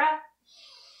more deep breath.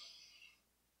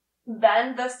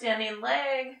 Bend the standing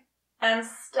leg. and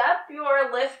step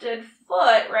your lifted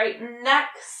foot right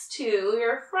next to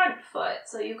your front foot.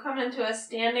 So you come into a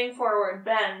standing forward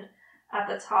bend at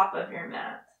the top of your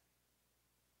mat.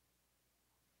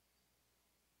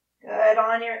 Good.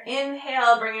 On your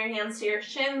inhale, bring your hands to your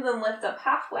shins and lift up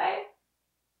halfway.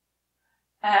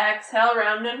 Exhale,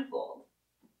 round and fold.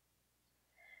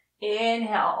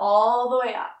 Inhale all the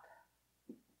way up.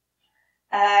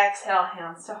 Exhale,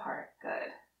 hands to heart. Good.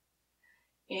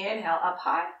 Inhale, up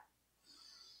high.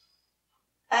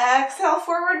 Exhale,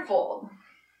 forward fold.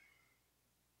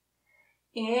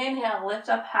 Inhale, lift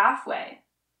up halfway.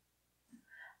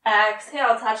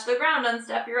 Exhale, touch the ground and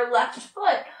step your left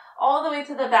foot all the way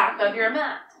to the back of your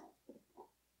mat.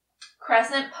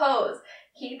 Crescent pose.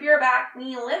 Keep your back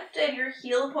knee lifted, your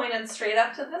heel pointed straight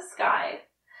up to the sky.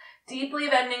 Deeply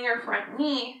bending your front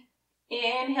knee.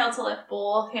 Inhale to lift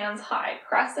both hands high.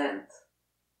 Crescent.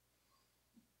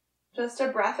 Just a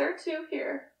breath or two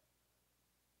here.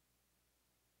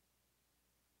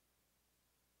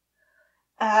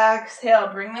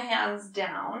 Exhale, bring the hands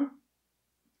down.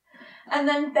 And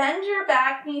then bend your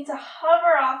back knee to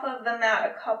hover off of the mat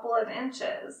a couple of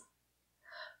inches.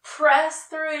 Press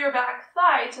through your back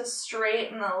thigh to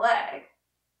straighten the leg.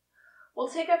 We'll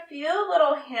take a few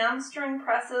little hamstring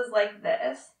presses like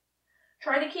this.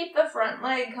 Try to keep the front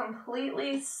leg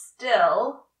completely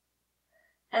still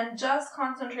and just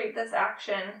concentrate this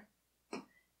action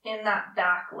in that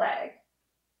back leg.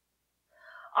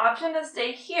 Option to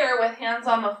stay here with hands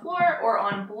on the floor or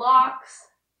on blocks.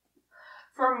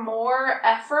 For more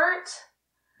effort,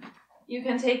 you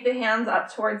can take the hands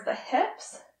up towards the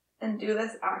hips and do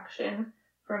this action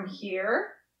from here.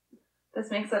 This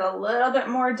makes it a little bit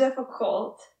more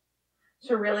difficult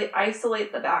to really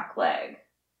isolate the back leg.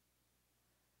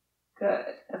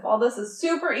 Good. If all this is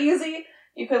super easy,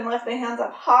 you can lift the hands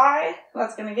up high.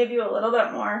 That's going to give you a little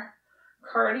bit more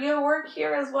cardio work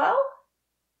here as well.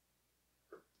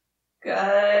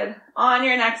 Good. On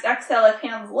your next exhale, if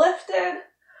hands lifted,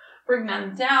 bring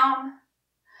them down.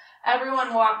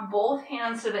 Everyone walk both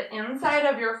hands to the inside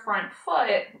of your front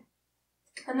foot,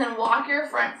 and then walk your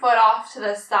front foot off to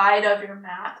the side of your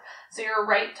mat so your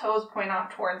right toes point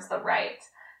off towards the right.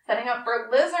 Setting up for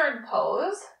lizard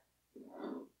pose.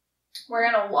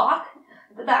 We're going to walk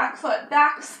the back foot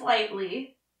back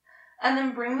slightly and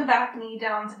then bring the back knee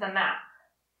down to the mat.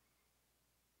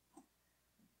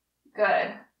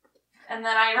 Good. And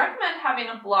then I recommend having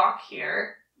a block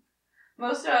here.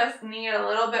 Most of us need a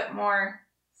little bit more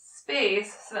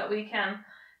space so that we can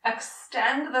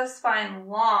extend the spine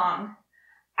long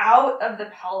out of the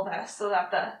pelvis so that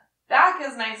the back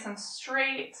is nice and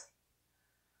straight.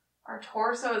 Our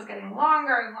torso is getting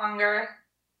longer and longer.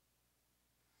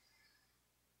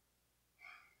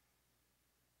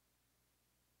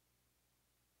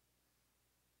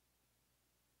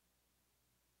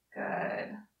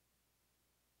 Good.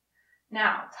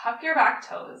 Now, tuck your back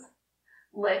toes.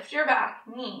 Lift your back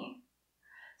knee.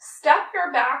 Step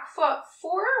your back foot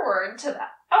forward to the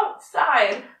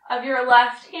outside of your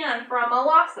left hand for a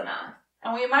malasana.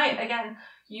 And we might, again,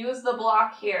 use the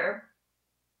block here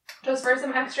just for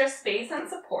some extra space and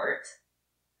support.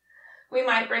 We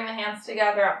might bring the hands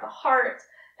together at the heart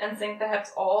and sink the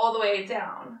hips all the way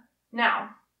down. Now,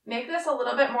 make this a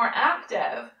little bit more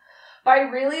active by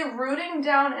really rooting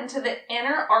down into the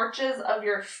inner arches of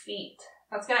your feet.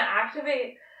 That's going to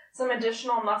activate some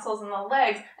additional muscles in the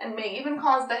legs and may even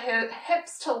cause the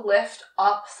hips to lift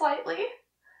up slightly.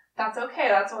 That's okay.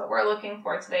 That's what we're looking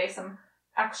for today, some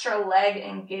extra leg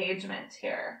engagement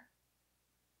here.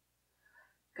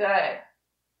 Good.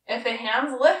 If the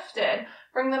hands lifted,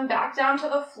 bring them back down to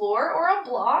the floor or a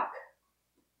block.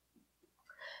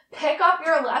 Pick up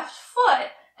your left foot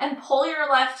and pull your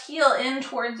left heel in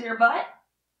towards your butt,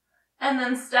 and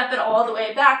then step it all the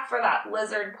way back for that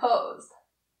lizard pose.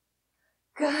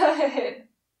 Good.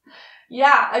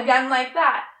 Yeah, again like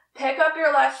that. Pick up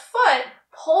your left foot,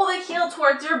 pull the heel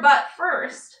towards your butt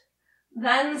first,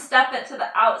 then step it to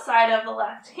the outside of the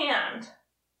left hand.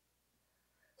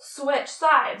 Switch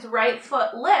sides. Right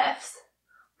foot lifts,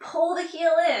 pull the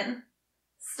heel in,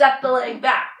 step the leg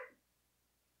back.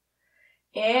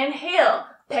 Inhale,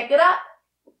 pick it up,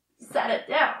 set it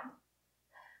down.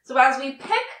 So as we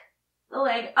pick the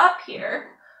leg up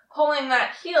here, pulling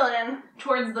that heel in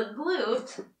towards the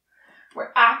glute,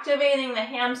 we're activating the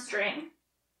hamstring.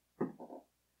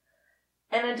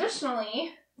 And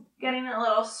additionally, getting a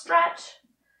little stretch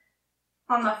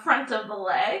on the front of the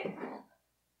leg.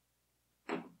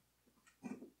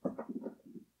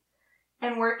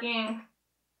 And working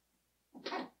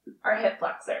our hip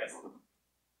flexors.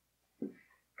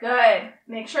 Good.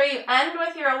 Make sure you end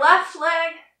with your left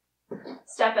leg.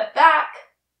 Step it back.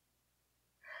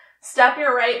 Step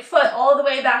your right foot all the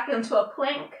way back into a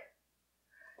plank.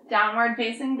 Downward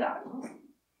facing dog.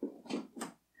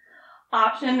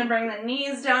 Option to bring the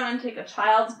knees down and take a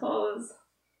child's pose.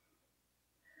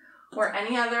 Or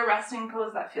any other resting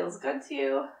pose that feels good to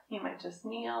you. You might just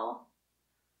kneel.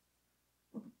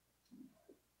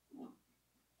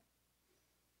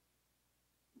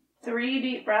 Three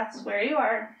deep breaths where you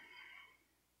are.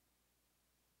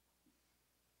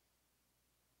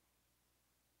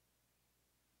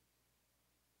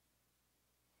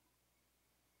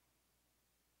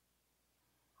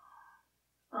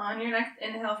 On your next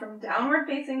inhale from downward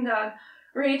facing dog,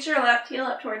 reach your left heel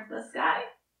up towards the sky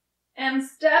and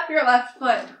step your left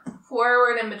foot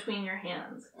forward in between your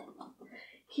hands.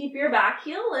 Keep your back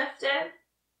heel lifted.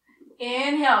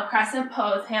 Inhale, crescent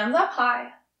pose, hands up high.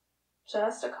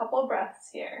 Just a couple breaths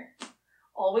here.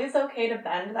 Always okay to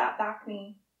bend that back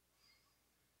knee.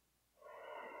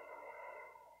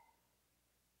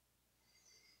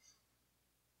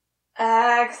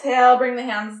 Exhale, bring the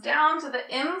hands down to the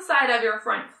inside of your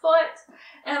front foot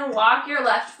and walk your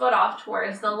left foot off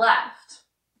towards the left.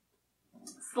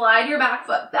 Slide your back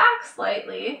foot back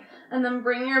slightly and then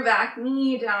bring your back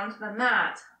knee down to the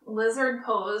mat. Lizard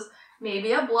pose,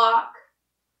 maybe a block.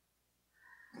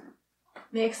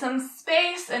 Make some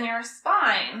space in your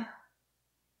spine,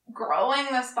 growing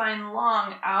the spine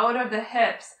long out of the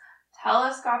hips,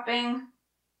 telescoping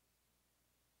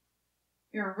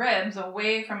your ribs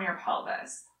away from your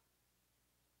pelvis.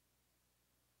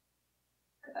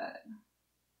 Good.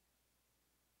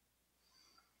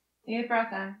 Deep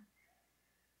breath in.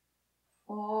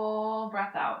 Full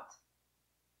breath out.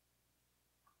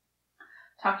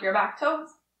 Tuck your back toes.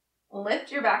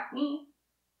 Lift your back knee.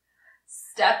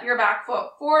 Step your back foot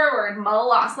forward,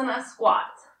 Malasana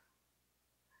squat.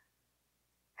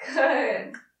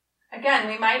 Good. Again,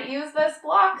 we might use this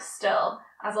block still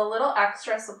as a little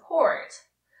extra support.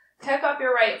 Pick up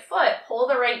your right foot, pull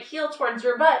the right heel towards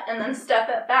your butt, and then step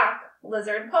it back,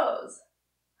 lizard pose.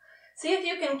 See if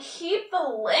you can keep the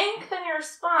length in your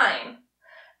spine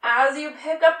as you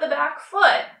pick up the back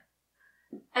foot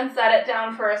and set it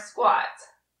down for a squat.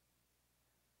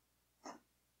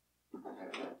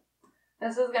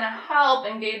 This is going to help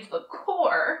engage the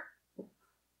core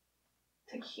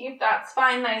to keep that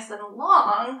spine nice and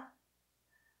long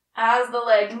as the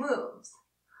leg moves.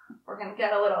 We're going to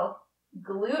get a little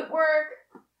glute work,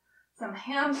 some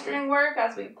hamstring work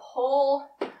as we pull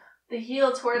the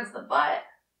heel towards the butt.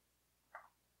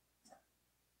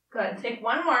 Good. Take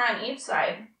one more on each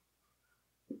side.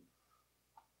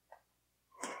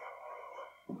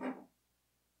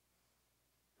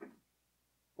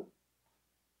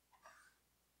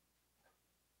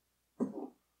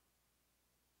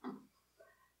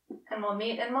 And we'll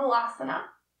meet in Malasana.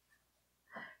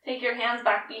 Take your hands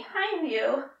back behind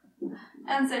you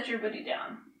and sit your booty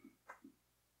down.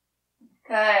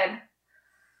 Good.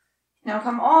 Now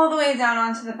come all the way down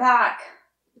onto the back.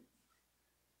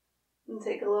 And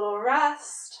take a little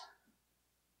rest.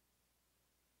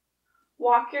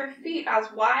 Walk your feet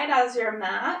as wide as your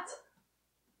mat.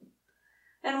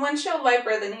 And windshield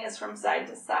wiper the knees from side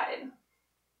to side.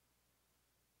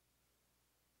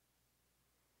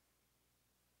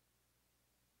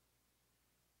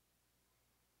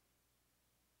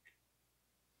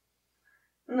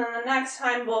 And then the next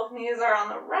time both knees are on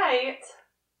the right,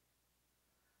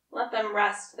 let them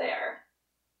rest there.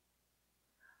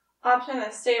 Option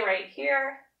to stay right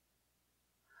here.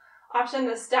 Option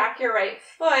to stack your right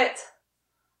foot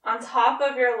on top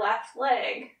of your left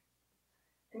leg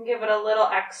and give it a little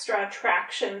extra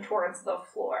traction towards the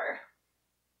floor.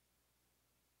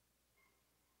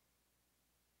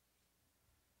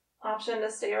 Option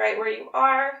to stay right where you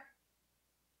are.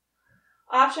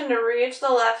 Option to reach the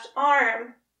left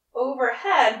arm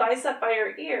overhead, bicep by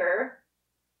your ear,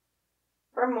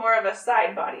 for more of a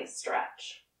side body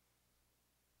stretch.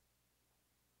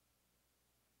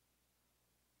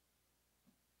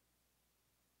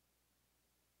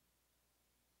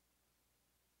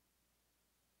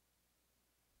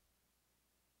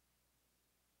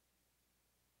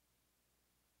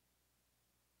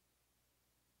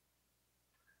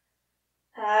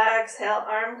 Exhale,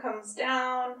 arm comes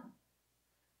down.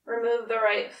 Remove the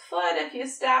right foot if you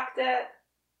stacked it.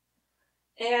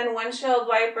 And windshield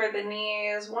wiper the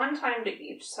knees one time to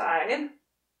each side.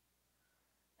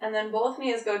 And then both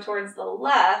knees go towards the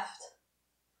left.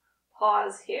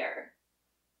 Pause here.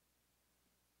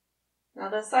 Now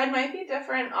this side might be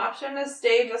different. Option to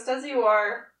stay just as you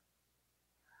are.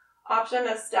 Option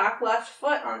to stack left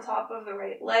foot on top of the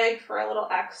right leg for a little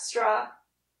extra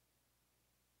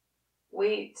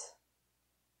weight.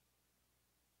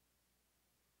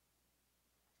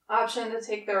 Option to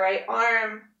take the right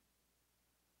arm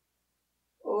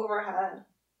overhead.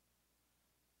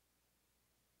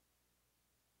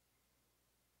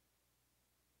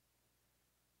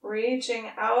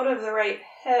 Reaching out of the right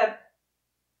hip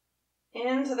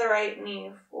into the right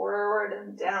knee, forward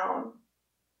and down.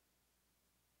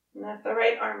 And if the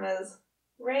right arm is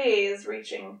raised,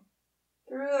 reaching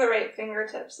through the right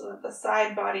fingertips so that the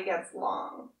side body gets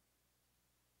long.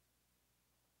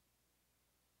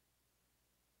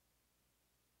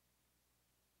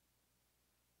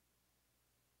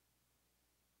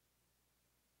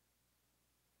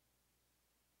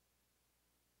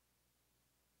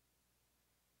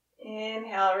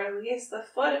 Inhale, release the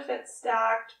foot if it's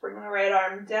stacked. Bring the right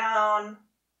arm down.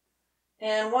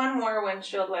 And one more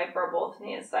windshield wiper, both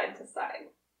knees side to side.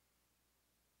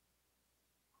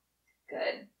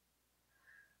 Good.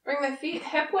 Bring the feet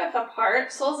hip width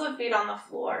apart, soles of feet on the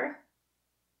floor.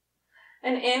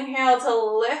 And inhale to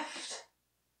lift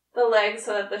the legs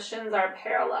so that the shins are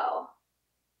parallel.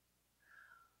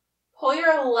 Pull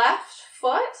your left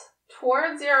foot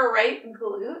towards your right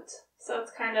glute, so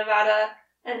it's kind of at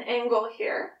an angle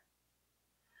here.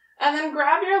 And then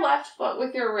grab your left foot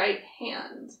with your right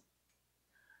hand.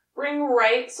 Bring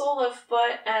right sole of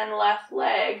foot and left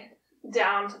leg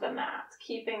down to the mat,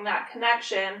 keeping that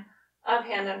connection of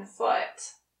hand and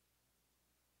foot.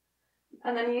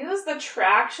 And then use the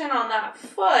traction on that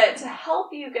foot to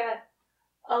help you get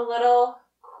a little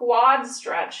quad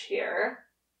stretch here.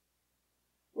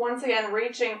 Once again,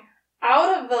 reaching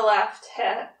out of the left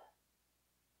hip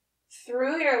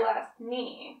through your left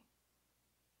knee.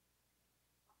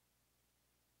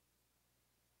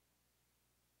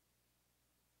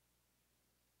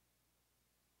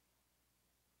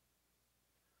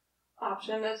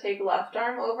 Option to take left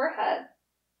arm overhead.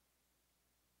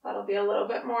 That'll be a little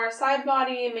bit more side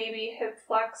body, maybe hip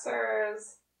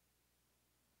flexors.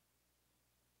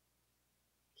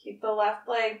 Keep the left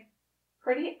leg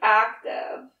pretty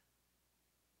active.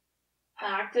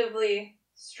 Actively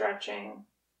stretching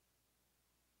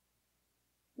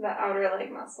the outer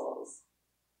leg muscles.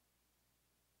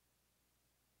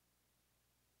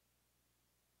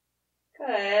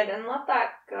 Good, and let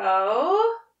that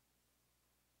go.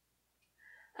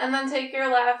 And then take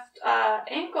your left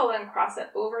ankle and cross it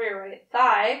over your right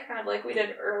thigh, kind of like we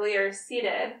did earlier,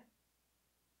 seated.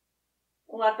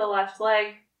 Let the left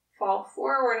leg fall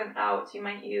forward and out. You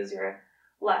might use your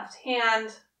left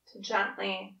hand to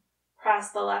gently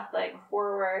press the left leg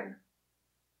forward.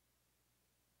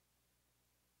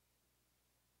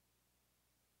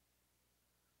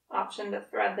 Option to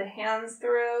thread the hands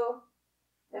through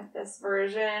if this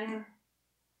version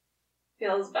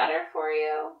feels better for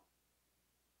you.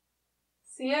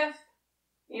 See if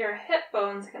your hip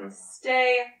bones can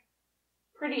stay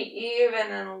pretty even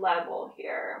and level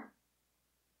here.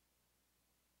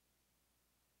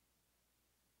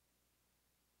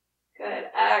 Good.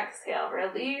 Exhale,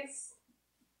 release.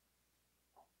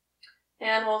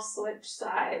 And we'll switch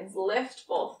sides. Lift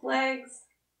both legs.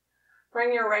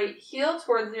 Bring your right heel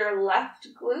towards your left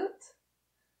glute.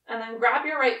 And then grab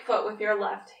your right foot with your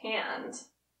left hand.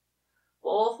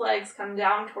 Both legs come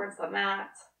down towards the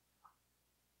mat.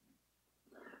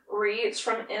 Reach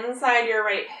from inside your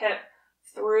right hip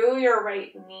through your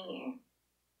right knee.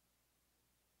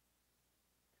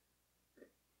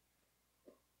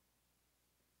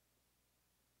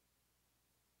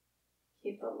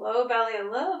 Keep the low belly a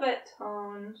little bit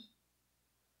toned.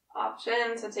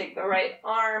 Option to take the right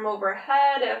arm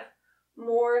overhead if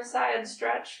more side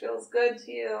stretch feels good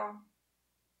to you.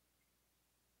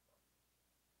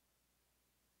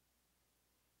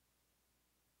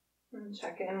 And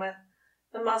check in with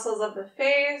the muscles of the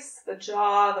face, the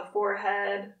jaw, the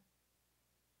forehead,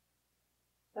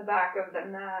 the back of the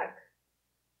neck.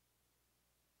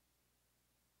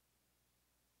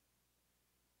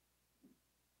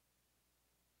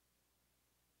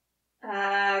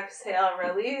 Exhale,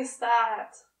 release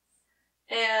that.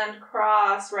 And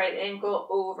cross right ankle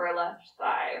over left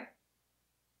thigh.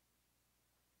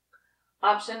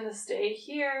 Option to stay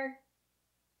here.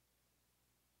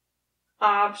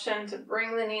 Option to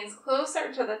bring the knees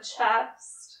closer to the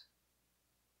chest.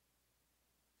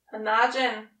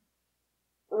 Imagine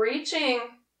reaching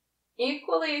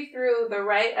equally through the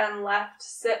right and left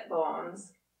sit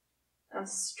bones and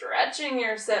stretching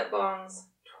your sit bones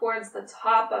towards the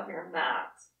top of your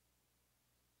mat.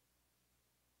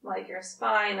 Like your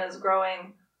spine is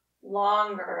growing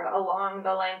longer along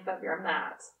the length of your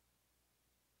mat.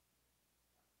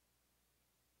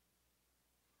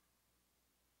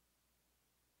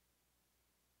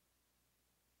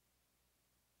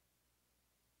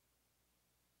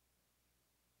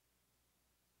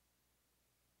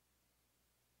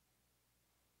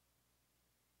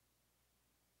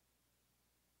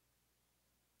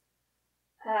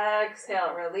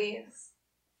 Exhale, release.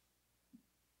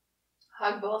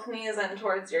 Hug both knees in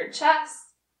towards your chest.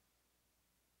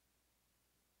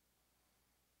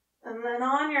 And then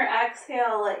on your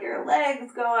exhale, let your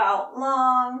legs go out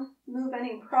long. Move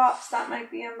any props that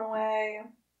might be in the way.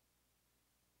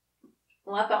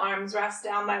 Let the arms rest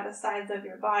down by the sides of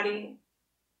your body.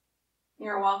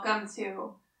 You're welcome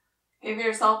to give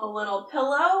yourself a little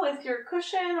pillow with your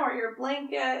cushion or your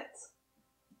blanket.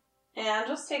 And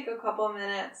just take a couple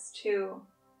minutes to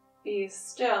be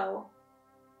still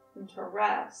and to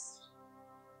rest.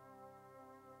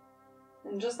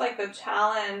 And just like the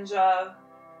challenge of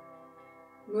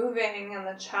moving and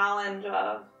the challenge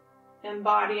of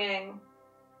embodying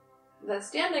the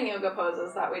standing yoga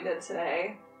poses that we did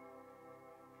today,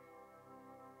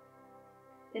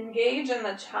 engage in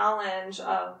the challenge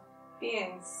of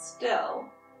being still.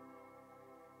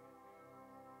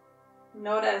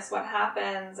 Notice what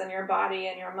happens in your body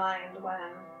and your mind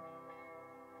when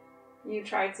you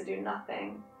try to do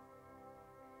nothing.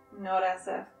 Notice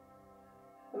if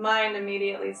the mind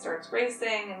immediately starts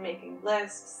racing and making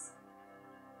lists.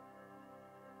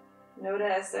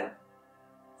 Notice if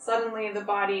suddenly the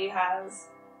body has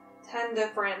 10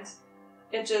 different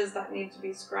itches that need to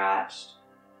be scratched.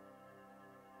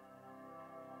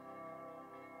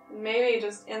 Maybe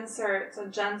just insert a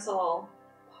gentle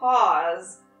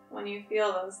pause when you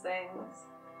feel those things.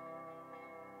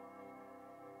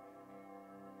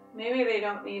 Maybe they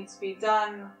don't need to be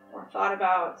done or thought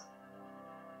about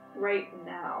right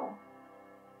now.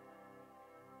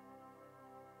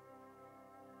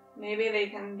 Maybe they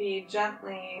can be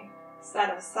gently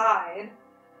set aside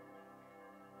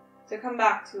to come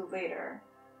back to later.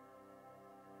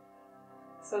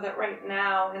 So that right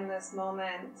now, in this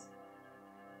moment,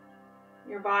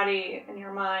 your body and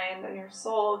your mind and your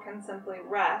soul can simply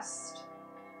rest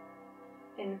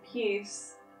in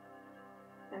peace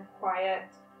and quiet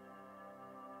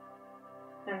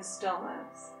and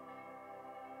stillness.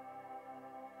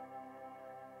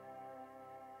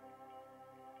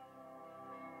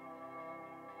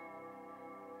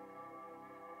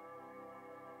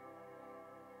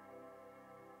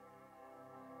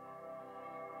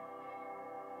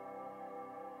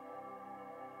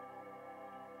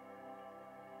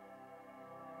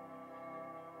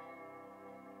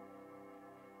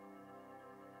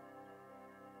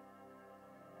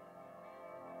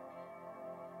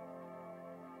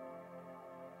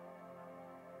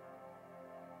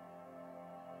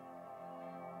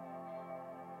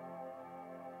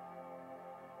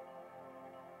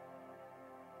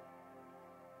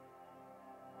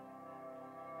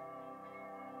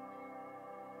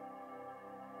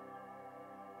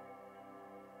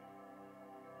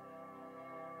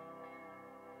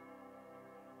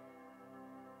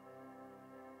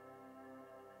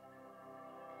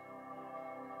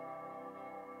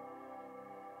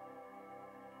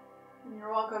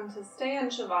 You're welcome to stay in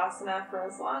Shavasana for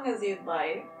as long as you'd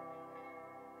like.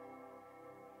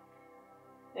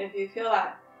 If you feel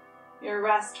that your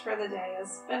rest for the day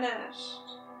is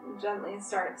finished, gently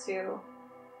start to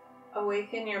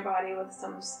awaken your body with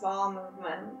some small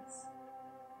movements.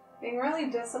 Being really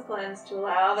disciplined to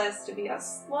allow this to be a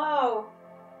slow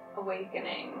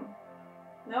awakening.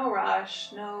 No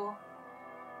rush, no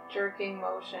jerking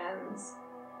motions.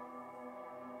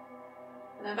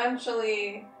 And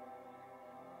eventually,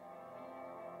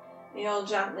 you'll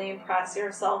gently press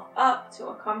yourself up to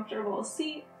a comfortable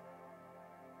seat.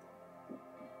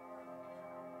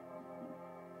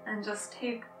 And just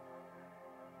take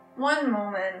one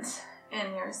moment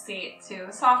in your seat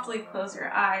to softly close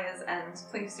your eyes and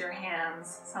place your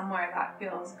hands somewhere that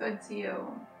feels good to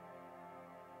you.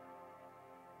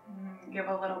 Give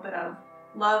a little bit of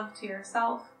love to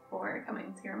yourself for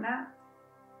coming to your mat.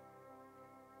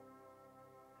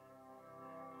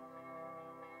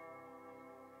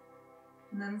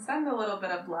 And then send a little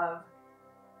bit of love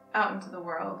out into the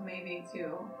world, maybe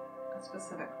to a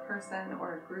specific person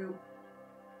or a group,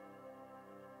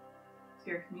 to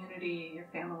your community, your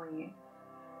family.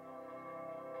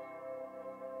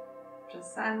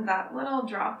 Just send that little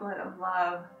droplet of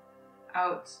love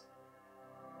out.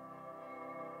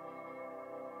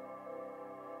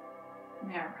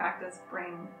 May our practice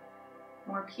bring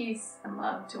more peace and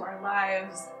love to our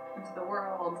lives and to the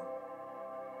world.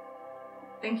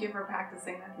 Thank you for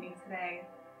practicing with me today.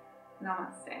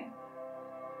 Namaste.